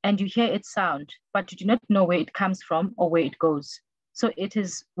 and you hear its sound, but you do not know where it comes from or where it goes. So it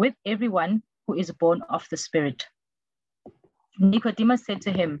is with everyone who is born of the Spirit. Nicodemus said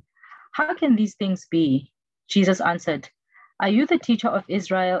to him, How can these things be? Jesus answered, Are you the teacher of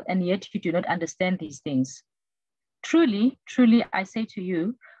Israel, and yet you do not understand these things? Truly, truly, I say to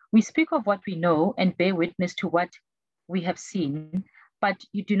you, we speak of what we know and bear witness to what we have seen, but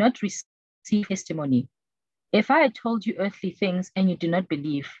you do not receive testimony. If I had told you earthly things and you do not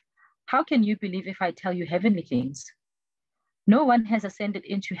believe, how can you believe if I tell you heavenly things? No one has ascended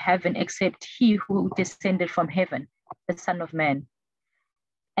into heaven except he who descended from heaven, the Son of Man.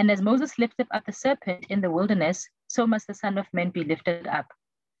 And as Moses lifted up the serpent in the wilderness, so must the Son of Man be lifted up,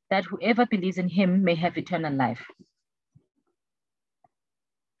 that whoever believes in him may have eternal life.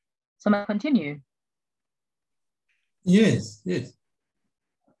 So may I continue? Yes.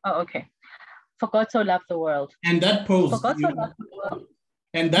 Oh, okay. For God so loved the world. And that pose, For God so loved the world.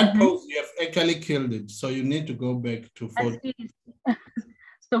 and that pose, you have actually killed it. So you need to go back to 14.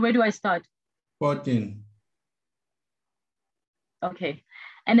 So where do I start? 14. Okay.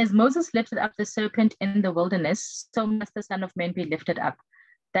 And as Moses lifted up the serpent in the wilderness, so must the Son of Man be lifted up,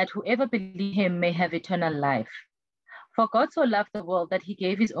 that whoever believes him may have eternal life. For God so loved the world that he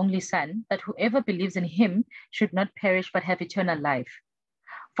gave his only Son, that whoever believes in him should not perish but have eternal life.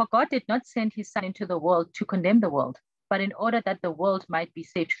 For God did not send his Son into the world to condemn the world, but in order that the world might be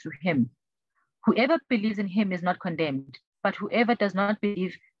saved through him. Whoever believes in him is not condemned, but whoever does not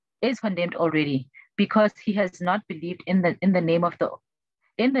believe is condemned already, because he has not believed in the name of the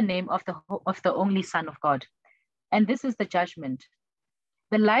only Son of God. And this is the judgment.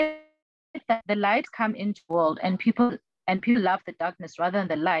 The light come into the world, and people love the darkness rather than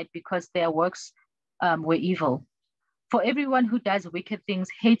the light, because their works were evil. For everyone who does wicked things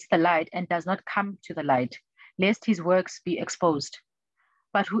hates the light and does not come to the light, lest his works be exposed.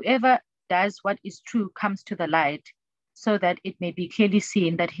 But whoever does what is true comes to the light, so that it may be clearly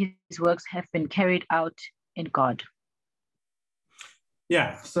seen that his works have been carried out in God.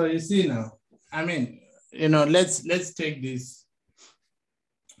 Yeah, so you see now, I mean, let's take this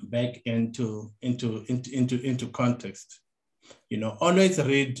back into context. Always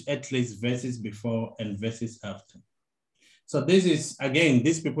read at least verses before and verses after. So this is, again,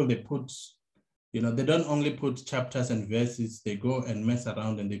 these people, they put, they don't only put chapters and verses, they go and mess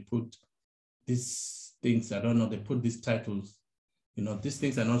around and they put these things, I don't know, they put these titles. These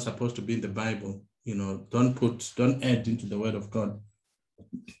things are not supposed to be in the Bible. Don't add into the word of God.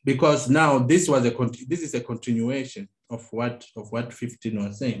 Because now this is a continuation of what 15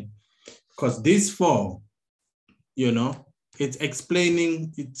 was saying. Because this 4, it's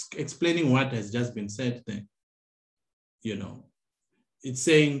explaining what has just been said there. It's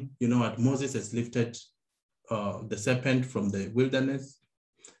saying, what Moses has lifted the serpent from the wilderness,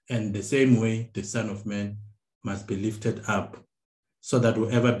 and the same way the Son of Man must be lifted up, so that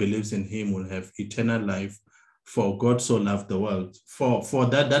whoever believes in him will have eternal life. For God so loved the world. For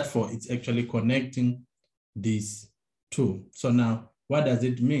it's actually connecting these two. So now, what does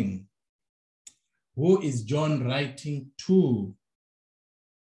it mean? Who is John writing to?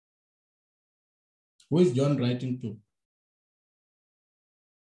 Who is John writing to?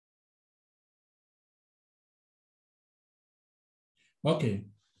 Okay.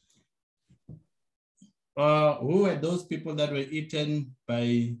 Who are those people that were eaten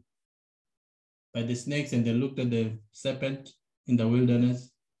by the snakes and they looked at the serpent in the wilderness?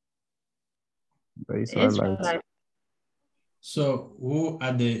 The Israelites. So who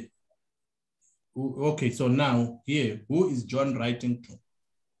are okay, so now here, who is John writing to?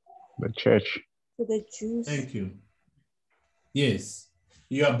 The church. To the Jews. Thank you. Yes,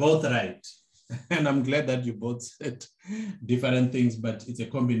 you are both right. And I'm glad that you both said different things, but it's a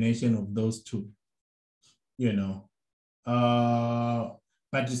combination of those two,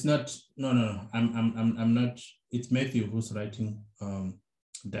 but it's not, no, I'm not, it's Matthew who's writing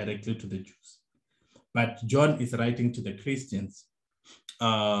directly to the Jews. But John is writing to the Christians who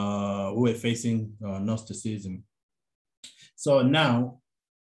are facing Gnosticism. So now,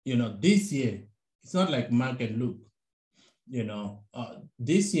 this year, it's not like Mark and Luke,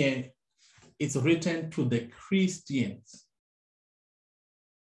 this year, it's written to the Christians.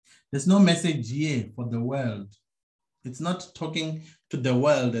 There's no message here for the world. It's not talking to the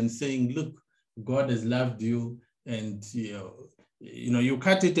world and saying, look, God has loved you, and you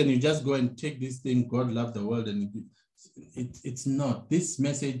cut it and you just go and take this thing, God loved the world, and it's not. This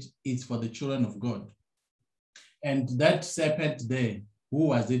message is for the children of God. And that serpent there, who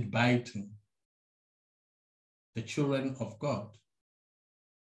was it biting? The children of God.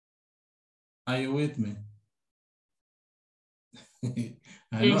 Are you with me?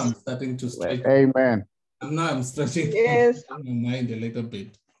 I know I'm starting to stretch. Amen. Now I'm stretching Yes. my mind a little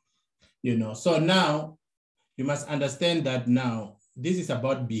bit. So now you must understand that now this is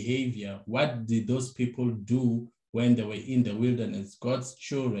about behavior. What did those people do when they were in the wilderness? God's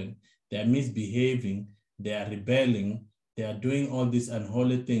children, they are misbehaving, they are rebelling, they are doing all these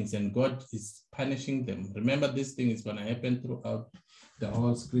unholy things, and God is punishing them. Remember, this thing is going to happen throughout the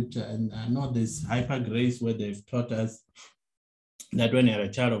whole scripture. And I know this hyper grace where they've taught us that when you're a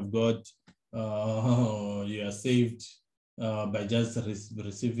child of God, you are saved by just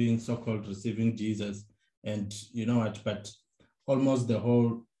receiving, so-called receiving Jesus. And you know what, but almost the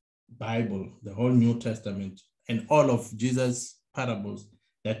whole Bible, the whole New Testament, and all of Jesus' parables,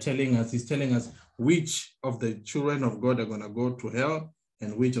 he's telling us which of the children of God are going to go to hell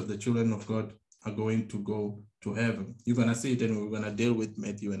and which of the children of God are going to go to heaven. You're going to see it, and we're going to deal with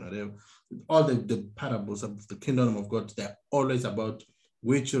Matthew and whatever. All the parables of the kingdom of God, they're always about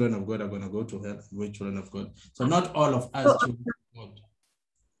which children of God are going to go to hell and which children of God. So not all of us children of God.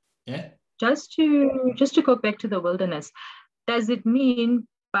 Yeah? Just to go back to the wilderness, does it mean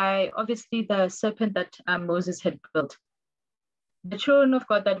by obviously the serpent that Moses had built, the children of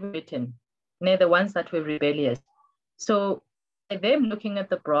God that were written, they're the ones that were rebellious. So them looking at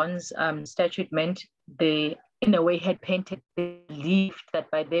the bronze statue meant they, in a way, had painted, they believed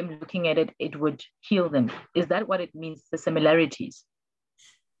that by them looking at it, it would heal them. Is that what it means, the similarities?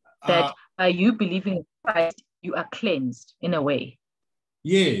 That by you believing in Christ, you are cleansed in a way.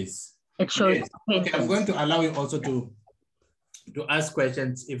 Yes. It shows. Yes. Okay, I'm going to allow you also to ask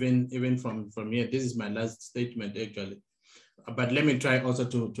questions even from here. This is my last statement actually, but let me try also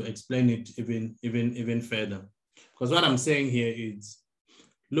to explain it even further. Because what I'm saying here is,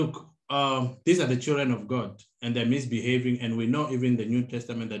 look, these are the children of God and they're misbehaving, and we know even the New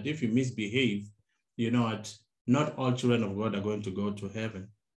Testament that if you misbehave, you know what, not all children of God are going to go to heaven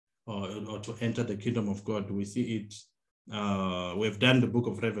or to enter the kingdom of God. We see it. We've done the book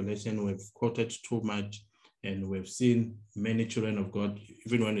of Revelation, we've quoted too much, and we've seen many children of God.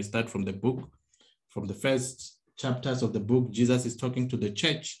 Even when we start from the book, from the first chapters of the book, Jesus is talking to the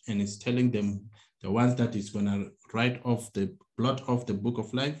church and is telling them the ones that is going to blot off the book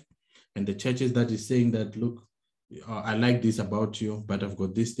of life, and the churches that is saying that, look, I like this about you, but I've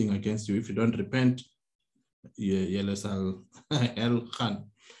got this thing against you. If you don't repent,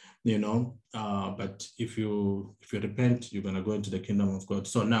 you know, but if you repent, you're going to go into the kingdom of God.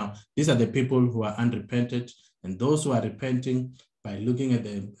 So now these are the people who are unrepented, and those who are repenting by looking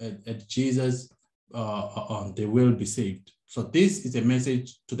at Jesus, they will be saved. So this is a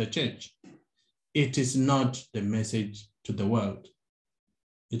message to the church. It is not the message to the world.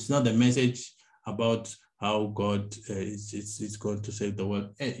 It's not the message about how God is going to save the world.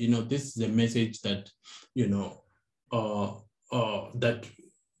 You know, this is a message that, you know, that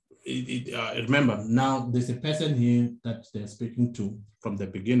remember, now there's a person here that they're speaking to from the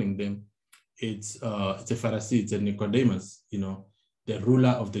beginning. Then it's a Pharisee, it's a Nicodemus, you know, the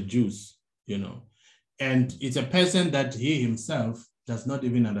ruler of the Jews, you know, and it's a person that he himself does not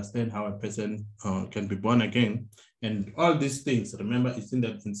even understand how a person can be born again, and all these things. Remember, it's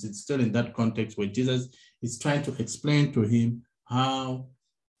still in that context where Jesus is trying to explain to him how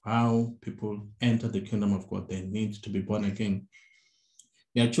people enter the kingdom of God. They need to be born again.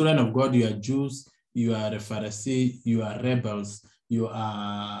 You are children of God, you are Jews, you are a Pharisee, you are rebels, you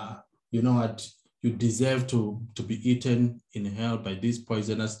are, you know what, you deserve to be eaten in hell by these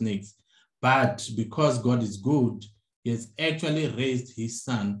poisonous snakes. But because God is good, he has actually raised his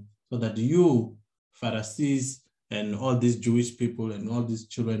son so that you, Pharisees, and all these Jewish people and all these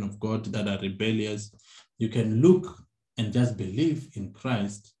children of God that are rebellious, you can look and just believe in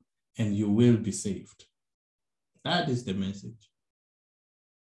Christ and you will be saved. That is the message.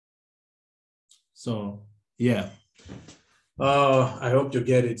 So, yeah. I hope you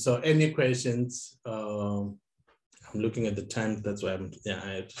get it. So any questions? I'm looking at the time, that's why I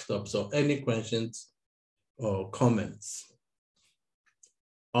have to stop. So any questions or comments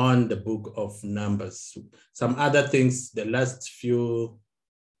on the book of Numbers? Some other things, the last few,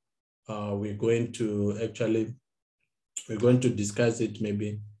 we're going to discuss it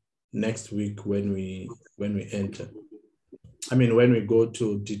maybe next week when we enter. I mean, when we go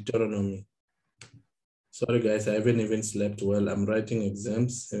to Deuteronomy. Sorry guys, I haven't even slept well. I'm writing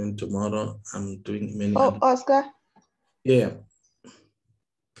exams, and tomorrow I'm doing many. Oscar? Yeah.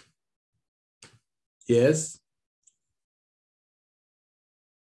 Yes.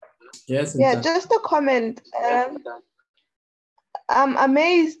 Yes. Yeah, just a comment. I'm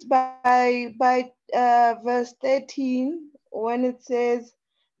amazed by verse 13 when it says,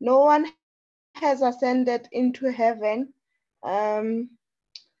 "No one has ascended into heaven. No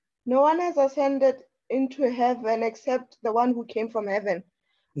one has ascended into heaven except the one who came from heaven."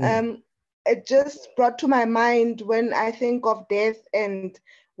 It just brought to my mind when I think of death and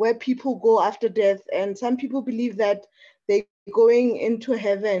where people go after death, and some people believe that they're going into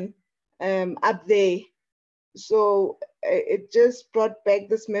heaven up there. So it just brought back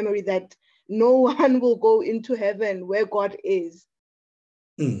this memory that no one will go into heaven where God is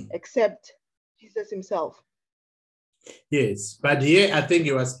except Jesus himself. Yes, but here I think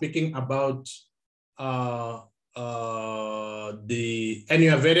you are speaking about and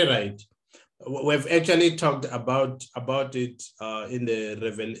you are very right. We've actually talked about it in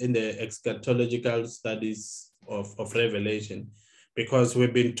the eschatological studies of Revelation, because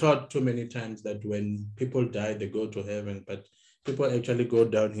we've been taught too many times that when people die, they go to heaven, but people actually go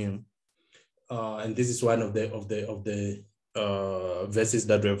down here. And this is one of the verses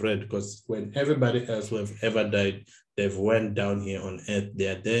that we've read, because when everybody else who have ever died, they've went down here on earth. They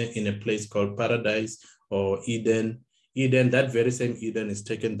are there in a place called paradise or Eden. Eden, that very same Eden is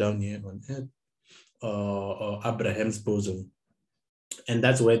taken down here on earth, or Abraham's bosom. And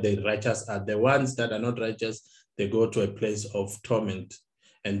that's where the righteous are. The ones that are not righteous, they go to a place of torment.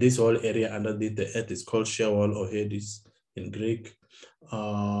 And this whole area underneath the earth is called Sheol or Hades in Greek.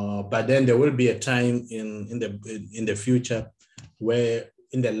 But then there will be a time in the future where,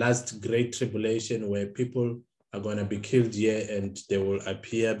 in the last great tribulation, where people are going to be killed here and they will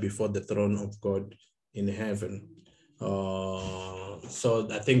appear before the throne of God in heaven. So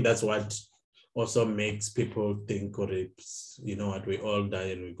I think that's what also makes people think, or it's, you know what, we all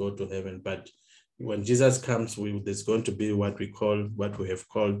die and we go to heaven. But when Jesus comes, there's going to be what we have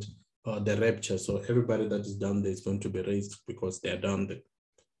called the rapture. So everybody that is down there is going to be raised because they are down there.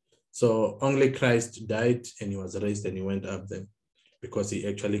 So only Christ died and he was raised and he went up there because he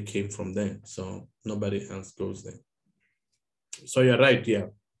actually came from there. So nobody else goes there. So you're right, yeah.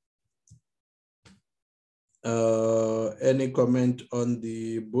 Any comment on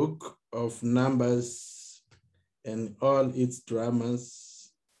the book of Numbers and all its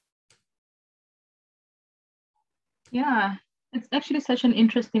dramas? Yeah, it's actually such an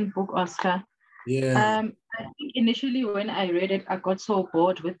interesting book, Oscar. Yeah. I think initially when I read it, I got so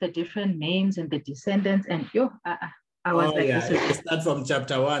bored with the different names and the descendants, and I was like, yeah, this if you start from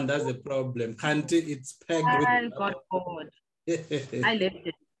chapter 1, that's the problem. Can't it? It's pegged with. I got bored.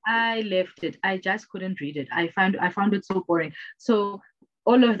 I left it. I just couldn't read it. I found it so boring. So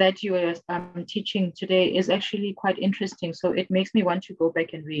all of that you were teaching today is actually quite interesting. So it makes me want to go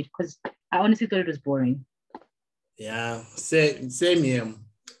back and read, because I honestly thought it was boring. Yeah, same here.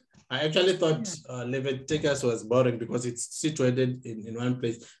 I actually thought Leviticus was boring because it's situated in one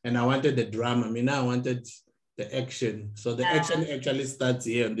place, and I wanted the drama. I mean, I wanted the action. So the action actually starts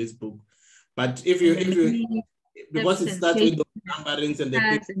here in this book. But if you because it starts with the numberings and the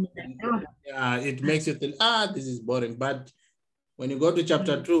people, yeah, it makes you think, this is boring. But when you go to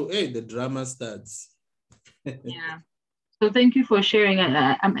chapter 2, hey, the drama starts. Yeah. So thank you for sharing.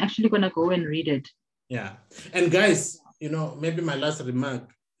 I'm actually gonna go and read it. Yeah. And guys, maybe my last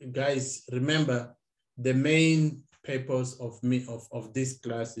remark, guys, remember the main purpose of these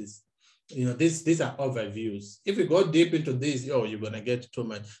classes. These are overviews. If you go deep into this, you're gonna get too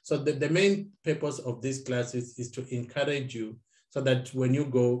much. So the main purpose of these classes is to encourage you, so that when you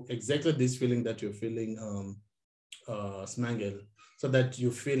go, exactly this feeling that you're feeling, Smangel, so that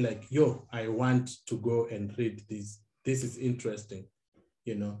you feel like, I want to go and read this. This is interesting,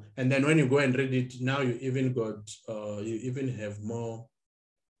 And then when you go and read it, now you even have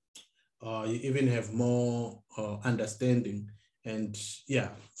more understanding. And yeah,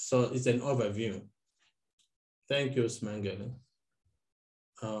 so it's an overview. Thank you, Smangel.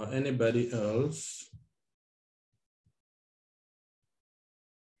 Anybody else?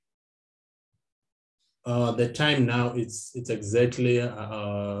 The time now, it's exactly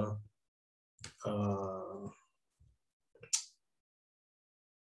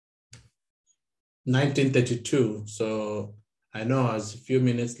 1932. So I know I was a few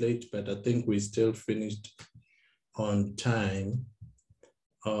minutes late, but I think we still finished on time.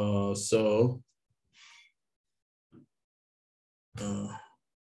 I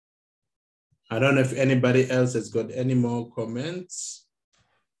don't know if anybody else has got any more comments.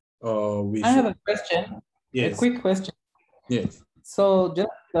 I have a question. Yes. A quick question. Yes. So just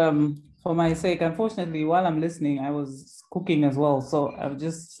for my sake, unfortunately, while I'm listening, I was cooking as well. So I've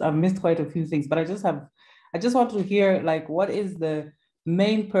missed quite a few things, but I just want to hear, like, what is the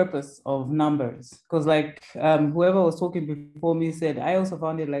main purpose of Numbers? Because whoever was talking before me said, I also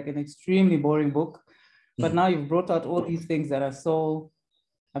found it like an extremely boring book, but now you've brought out all these things that are so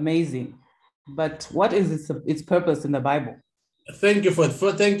amazing. But what is its purpose in the Bible? Thank you for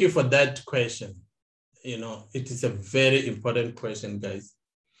that question. It is a very important question, guys,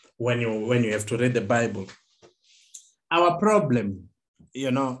 when you have to read the Bible. Our problem,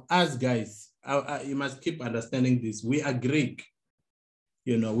 as guys, you must keep understanding this. We are Greek.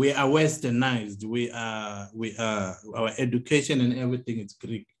 We are Westernized. We are our education and everything is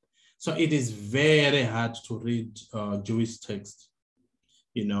Greek. So it is very hard to read Jewish text.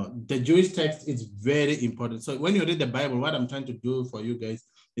 The Jewish text is very important. So when you read the Bible, what I'm trying to do for you guys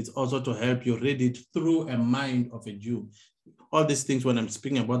It's also to help you read it through a mind of a Jew. All these things, when I'm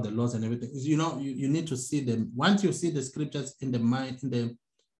speaking about the laws and everything, is, you know, you need to see them. Once you see the scriptures in the mind, in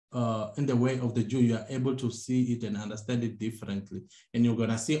the way of the Jew, you are able to see it and understand it differently. And you're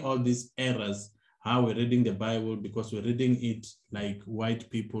gonna see all these errors, how we're reading the Bible, because we're reading it like white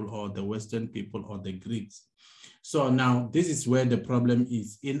people or the Western people or the Greeks. So now this is where the problem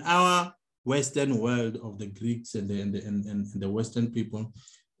is. In our Western world of the Greeks and the Western people,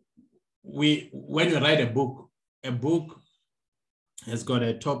 when you write a book has got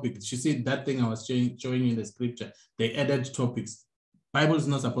a topic. You see that thing I was showing you in the scripture, they added topics. Bible is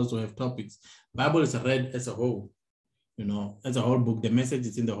not supposed to have topics. Bible is read as a whole, you know, as a whole book. The message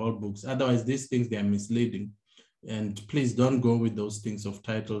is in the whole books. Otherwise, these things, they are misleading. And please don't go with those things of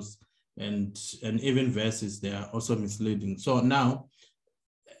titles and even verses. They are also misleading. So now,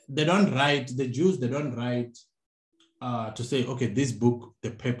 they don't write, the Jews, they don't write to say, okay, this book,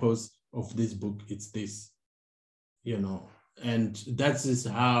 the purpose of this book, it's this, you know, and that is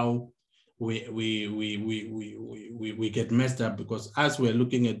how we get messed up, because as we're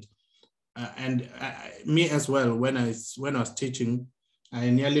looking at, me as well, when I was teaching, I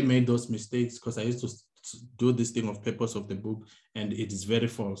nearly made those mistakes because I used to do this thing of purpose of the book, and it is very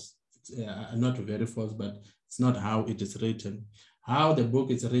false. It's, not very false, but it's not how it is written. How the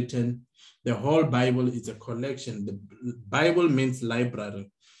book is written, the whole Bible is a collection. The Bible means library,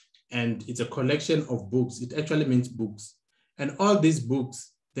 and it's a collection of books. It actually means books. And all these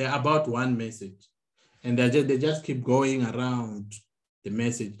books, they're about one message. And they just keep going around the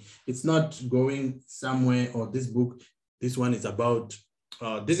message. It's not going somewhere, or this book, this one is about,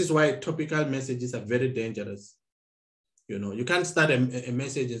 this is why topical messages are very dangerous. You know, you can't start a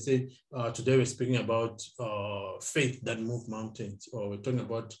message and say, today we're speaking about faith that moves mountains, or we're talking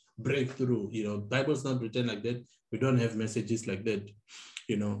about breakthrough. You know, Bible's not written like that. We don't have messages like that.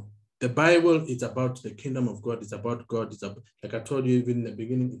 You know, the Bible is about the kingdom of God. It's about God. It's about, like I told you even in the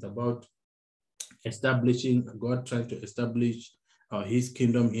beginning, it's about establishing, God trying to establish his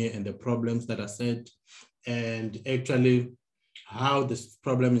kingdom here and the problems that are set, and actually how this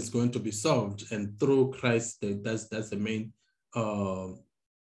problem is going to be solved. And through Christ, that's the main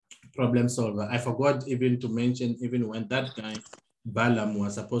problem solver. I forgot even to mention, even when that guy Balaam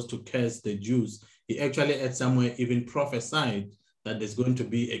was supposed to curse the Jews, he actually had somewhere even prophesied that there's going to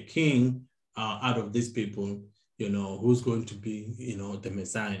be a king out of these people, you know, who's going to be, you know, the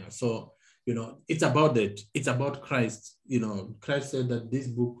Messiah. So, you know, it's about that. It's about Christ. You know, Christ said that this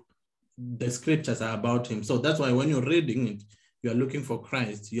book, the scriptures are about him. So that's why when you're reading it, you're looking for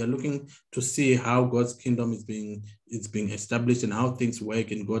Christ. You're looking to see how God's kingdom is being established and how things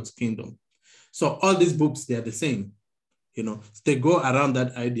work in God's kingdom. So all these books, they are the same. You know, they go around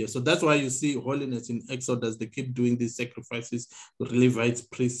that idea. So that's why you see holiness in Exodus. They keep doing these sacrifices, Levites,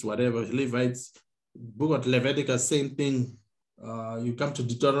 priests, whatever. Levites, book of Leviticus, same thing. You come to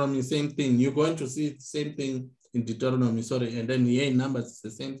Deuteronomy, same thing. You're going to see the same thing in Deuteronomy, sorry. And then here in Numbers, it's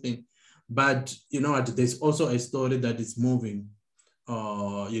the same thing. But you know what, there's also a story that is moving,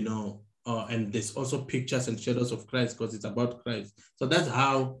 you know, and there's also pictures and shadows of Christ, because it's about Christ. So that's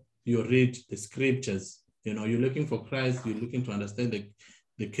how you read the scriptures. You know, you're looking for Christ, you're looking to understand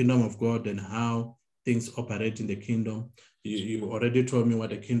the kingdom of God and how things operate in the kingdom. You already told me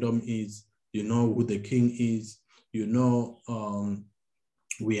what the kingdom is. You know who the king is. You know,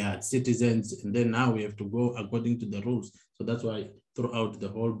 we are citizens, and then now we have to go according to the rules. So that's why throughout the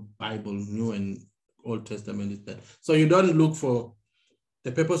whole Bible, New and Old Testament, is that. So you don't look for,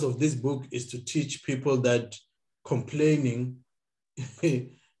 the purpose of this book is to teach people that complaining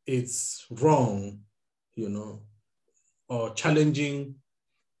it's wrong, you know, or challenging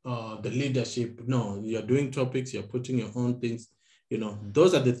the leadership. No, you're doing topics, you're putting your own things, you know,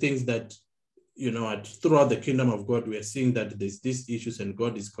 those are the things that, you know, throughout the kingdom of God, we are seeing that there's these issues and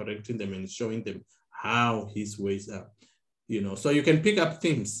God is correcting them and showing them how his ways are, you know. So you can pick up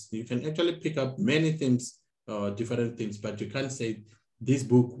themes. You can actually pick up many themes, different things, but you can't say this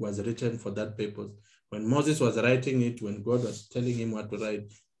book was written for that purpose. When Moses was writing it, when God was telling him what to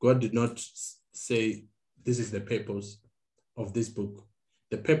write, God did not say, this is the purpose of this book.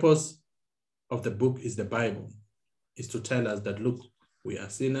 The purpose of the book is the Bible, is to tell us that, look, we are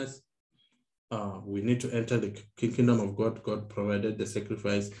sinners. We need to enter the kingdom of God. God provided the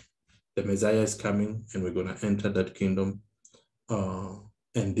sacrifice. The Messiah is coming, and we're going to enter that kingdom.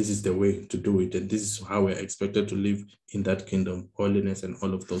 And this is the way to do it. And this is how we're expected to live in that kingdom, holiness and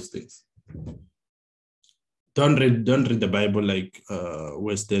all of those things. Don't read the Bible like a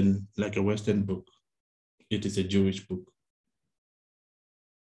Western book. It is a Jewish book.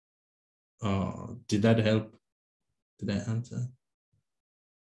 Did that help? Did I answer?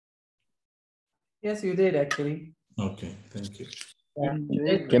 Yes, you did actually. Okay, thank you.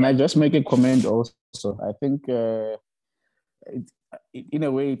 Can I just make a comment also? I think in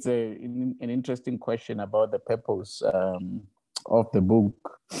a way, it's an interesting question about the purpose of the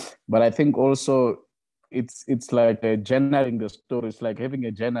book. But I think also it's like journaling the story. It's like having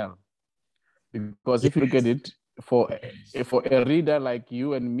a journal. Because if you look at it, for a reader like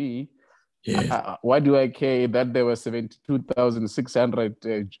you and me, why do I care that there were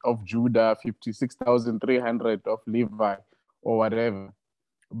 72,600 of Judah, 56,300 of Levi, or whatever?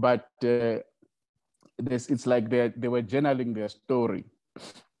 But it's like they were journaling their story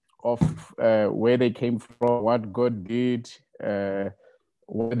of where they came from, what God did,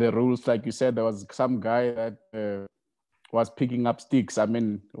 what the rules. Like you said, there was some guy that was picking up sticks. I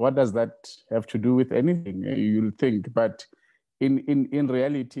mean, what does that have to do with anything? You'll think, but in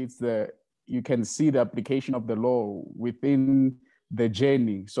reality, it's you can see the application of the law within the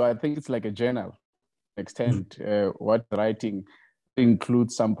journey. So I think it's like a journal extent. What writing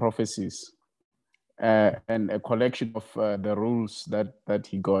includes some prophecies and a collection of the rules that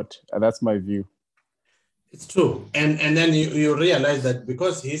he got. That's my view. It's true. And then you realize that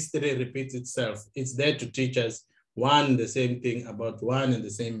because history repeats itself, it's there to teach us the same thing about one and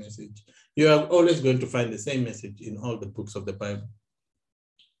the same message. You are always going to find the same message in all the books of the Bible,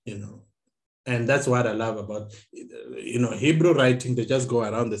 And that's what I love about, Hebrew writing. They just go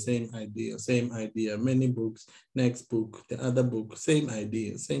around the same idea, many books, next book, the other book, same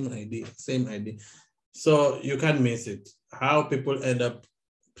idea. So you can't miss it. How people end up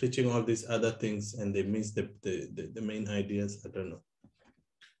preaching all these other things and they miss the main ideas, I don't know.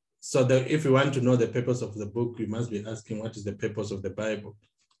 So if you want to know the purpose of the book, you must be asking what is the purpose of the Bible.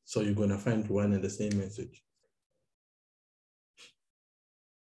 So you're going to find one and the same message.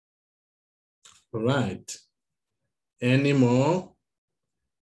 All right. Any more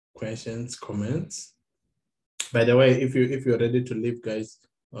questions, comments? By the way, if you're ready to leave, guys,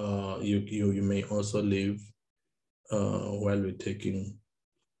 you may also leave while we're taking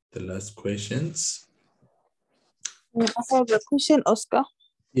the last questions. I have a question, Oscar.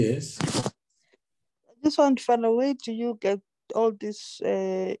 Yes. I just want to find a way do you get all this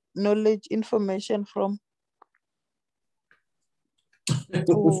knowledge, information from?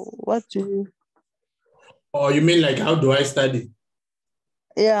 What do you? Oh, you mean like how do I study?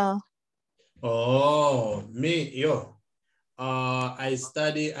 Yeah. Oh, me,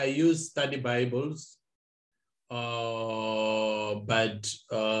 I use study Bibles, but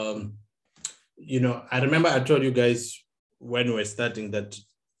I remember I told you guys when we were starting that,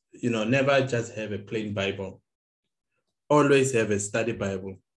 never just have a plain Bible. Always have a study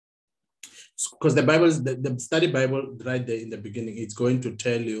Bible. Because the study Bible right there in the beginning, it's going to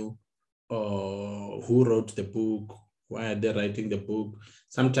tell you who wrote the book, why are they writing the book.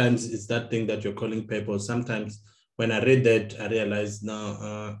 Sometimes it's that thing that you're calling purpose. Sometimes when I read that, I realized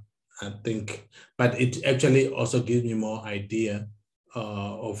I think, but it actually also gives me more idea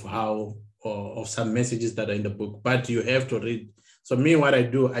of how, of some messages that are in the book, but you have to read. So me, what I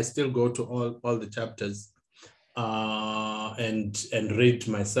do, I still go to all the chapters and read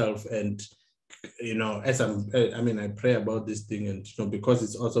myself. And, as I pray about this thing, and, because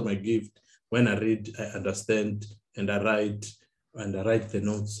it's also my gift. When I read, I understand, and I write the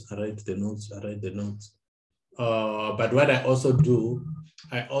notes. But what I also do,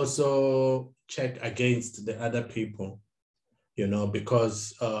 I also check against the other people,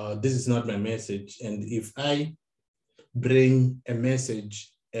 because this is not my message. And if I bring a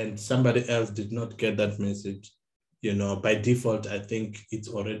message and somebody else did not get that message, by default, I think it's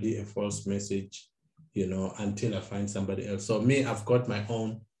already a false message, until I find somebody else. So me, I've got my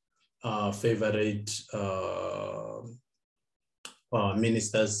own favorite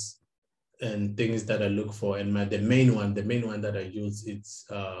ministers and things that I look for. And the main one that I use, it's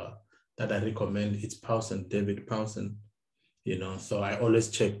that I recommend, it's David Powson, so I always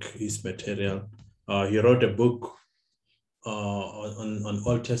check his material. He wrote a book on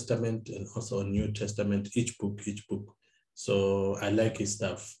Old Testament and also on New Testament, each book. So I like his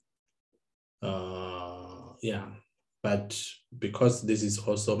stuff. Yeah, but because this is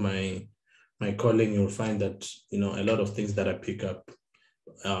also my calling, you'll find that, a lot of things that I pick up,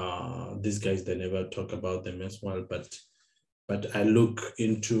 these guys, they never talk about them as well, but I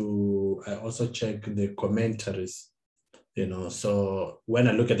also check the commentaries, so when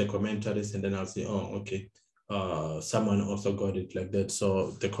I look at the commentaries, and then I'll say, oh, okay, someone also got it like that.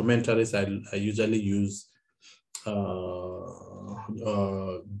 So the commentaries, I usually use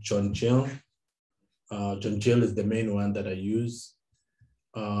John Gill. John Gill is the main one that I use.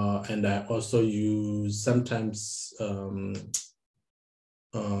 And I also use sometimes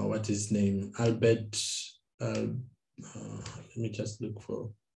what is his name? Albert, let me just look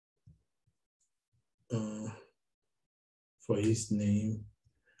for his name.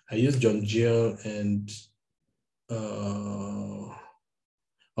 I use John Gill and or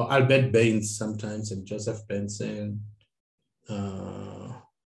Albert Baines sometimes, and Joseph Benson.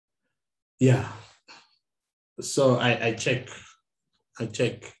 Yeah. So I check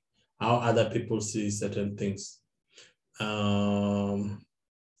how other people see certain things.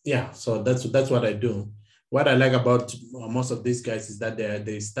 Yeah, so that's what I do. What I like about most of these guys is that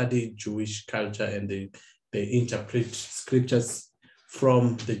they study Jewish culture and they interpret scriptures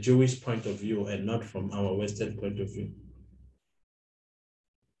from the Jewish point of view and not from our Western point of view.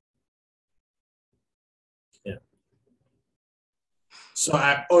 Yeah. So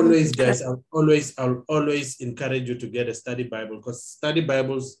I always, guys, I'll always encourage you to get a study Bible, because study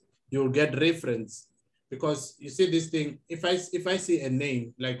Bibles, you'll get reference. Because you see this thing, if I see a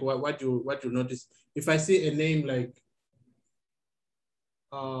name, like what you notice, if I see a name like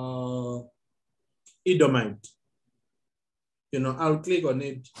Edomite, I'll click on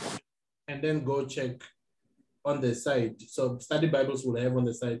it and then go check on the side. So study Bibles will have on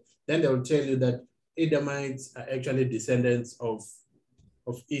the side. Then they'll tell you that Edomites are actually descendants of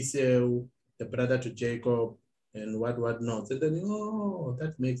Esau, the brother to Jacob, and what not. And then, oh,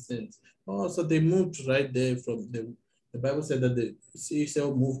 that makes sense. Oh, so they moved right there from the Bible said that the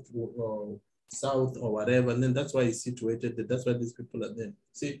Esau moved south or whatever, and then that's why he's situated there. That's why these people are there.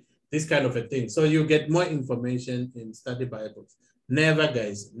 See, this kind of a thing. So you get more information in study Bibles. Never,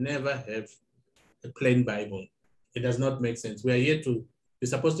 guys, never have a plain Bible. It does not make sense. We are here to, you're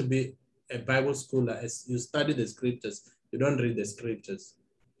supposed to be a Bible scholar. As you study the scriptures, you don't read the scriptures.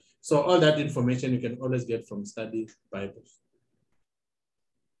 So all that information you can always get from study Bibles.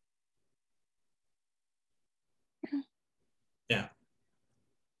 Yeah.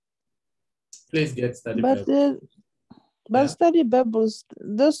 Please get study Bibles. But study Bibles,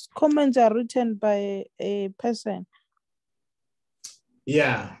 those comments are written by a person.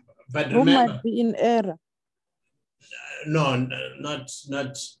 Yeah, but who remember, might be in error. No, not.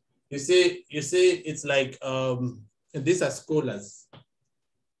 You see, it's like these are scholars.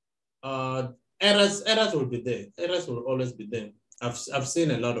 Errors will be there. Errors will always be there. I've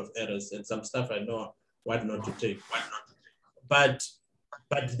seen a lot of errors, and some stuff I know what not to take. But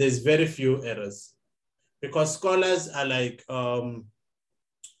there's very few errors, because scholars are like the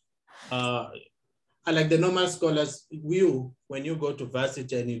normal scholars. When you go to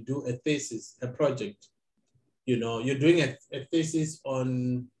varsity and you do a thesis, a project, you're doing a thesis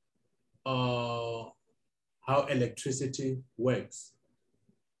on how electricity works,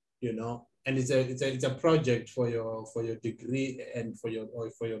 and it's a project for your degree and for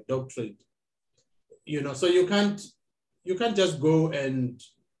your doctorate, so you can't just go and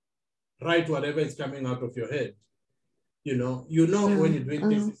write whatever is coming out of your head. When you're doing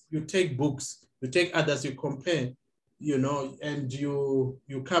thesis, you take books, you take others, you compare, and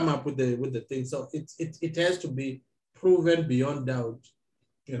you come up with the thing. So it has to be proven beyond doubt,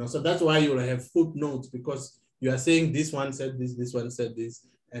 so that's why you'll have footnotes, because you are saying this one said this one said this,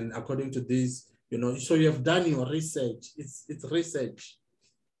 and according to this, so you have done your research. It's research,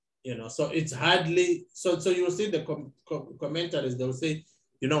 so it's hardly, so you'll see the commentaries, they'll say,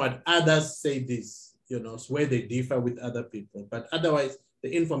 what others say this, where they differ with other people, but otherwise the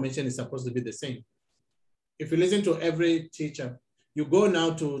information is supposed to be the same. If you listen to every teacher, you go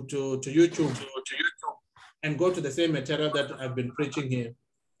now to YouTube and go to the same material that I've been preaching here,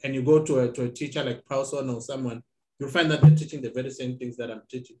 and you go to a teacher like Paulson or someone, you'll find that they're teaching the very same things that I'm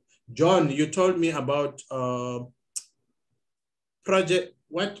teaching. John, you told me about Project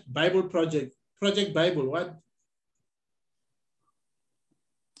Bible, what?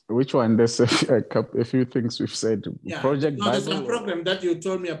 Which one? There's a few things we've said. Yeah. Project Bible. There's some program that you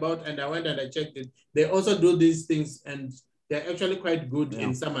told me about, and I went and I checked it. They also do these things, and they're actually quite good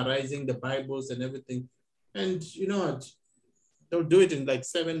in summarizing the Bibles and everything. And you know what? They'll do it in like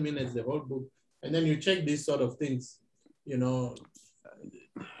 7 minutes, the whole book. And then you check these sort of things,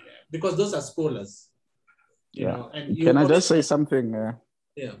 because those are scholars. And can I just say something?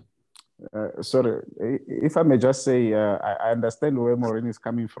 Yeah. Sorry, if I may just say, I understand where Maureen is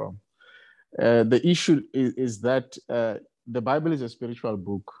coming from. The issue is that the Bible is a spiritual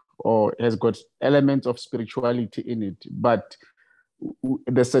book, or has got elements of spirituality in it, but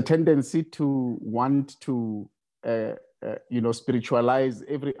there's a tendency to want to spiritualize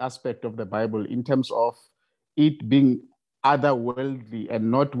every aspect of the Bible in terms of it being otherworldly and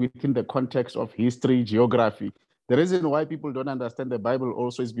not within the context of history, geography. The reason why people don't understand the Bible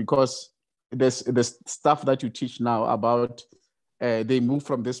also is because there's stuff that you teach now about they move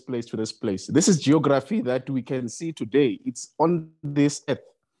from this place to this place. This is geography that we can see today. It's on this earth.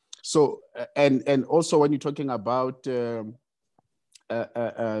 So, and also when you're talking about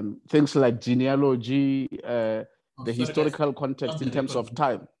things like genealogy, the historical context in terms of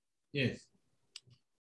time. Yes.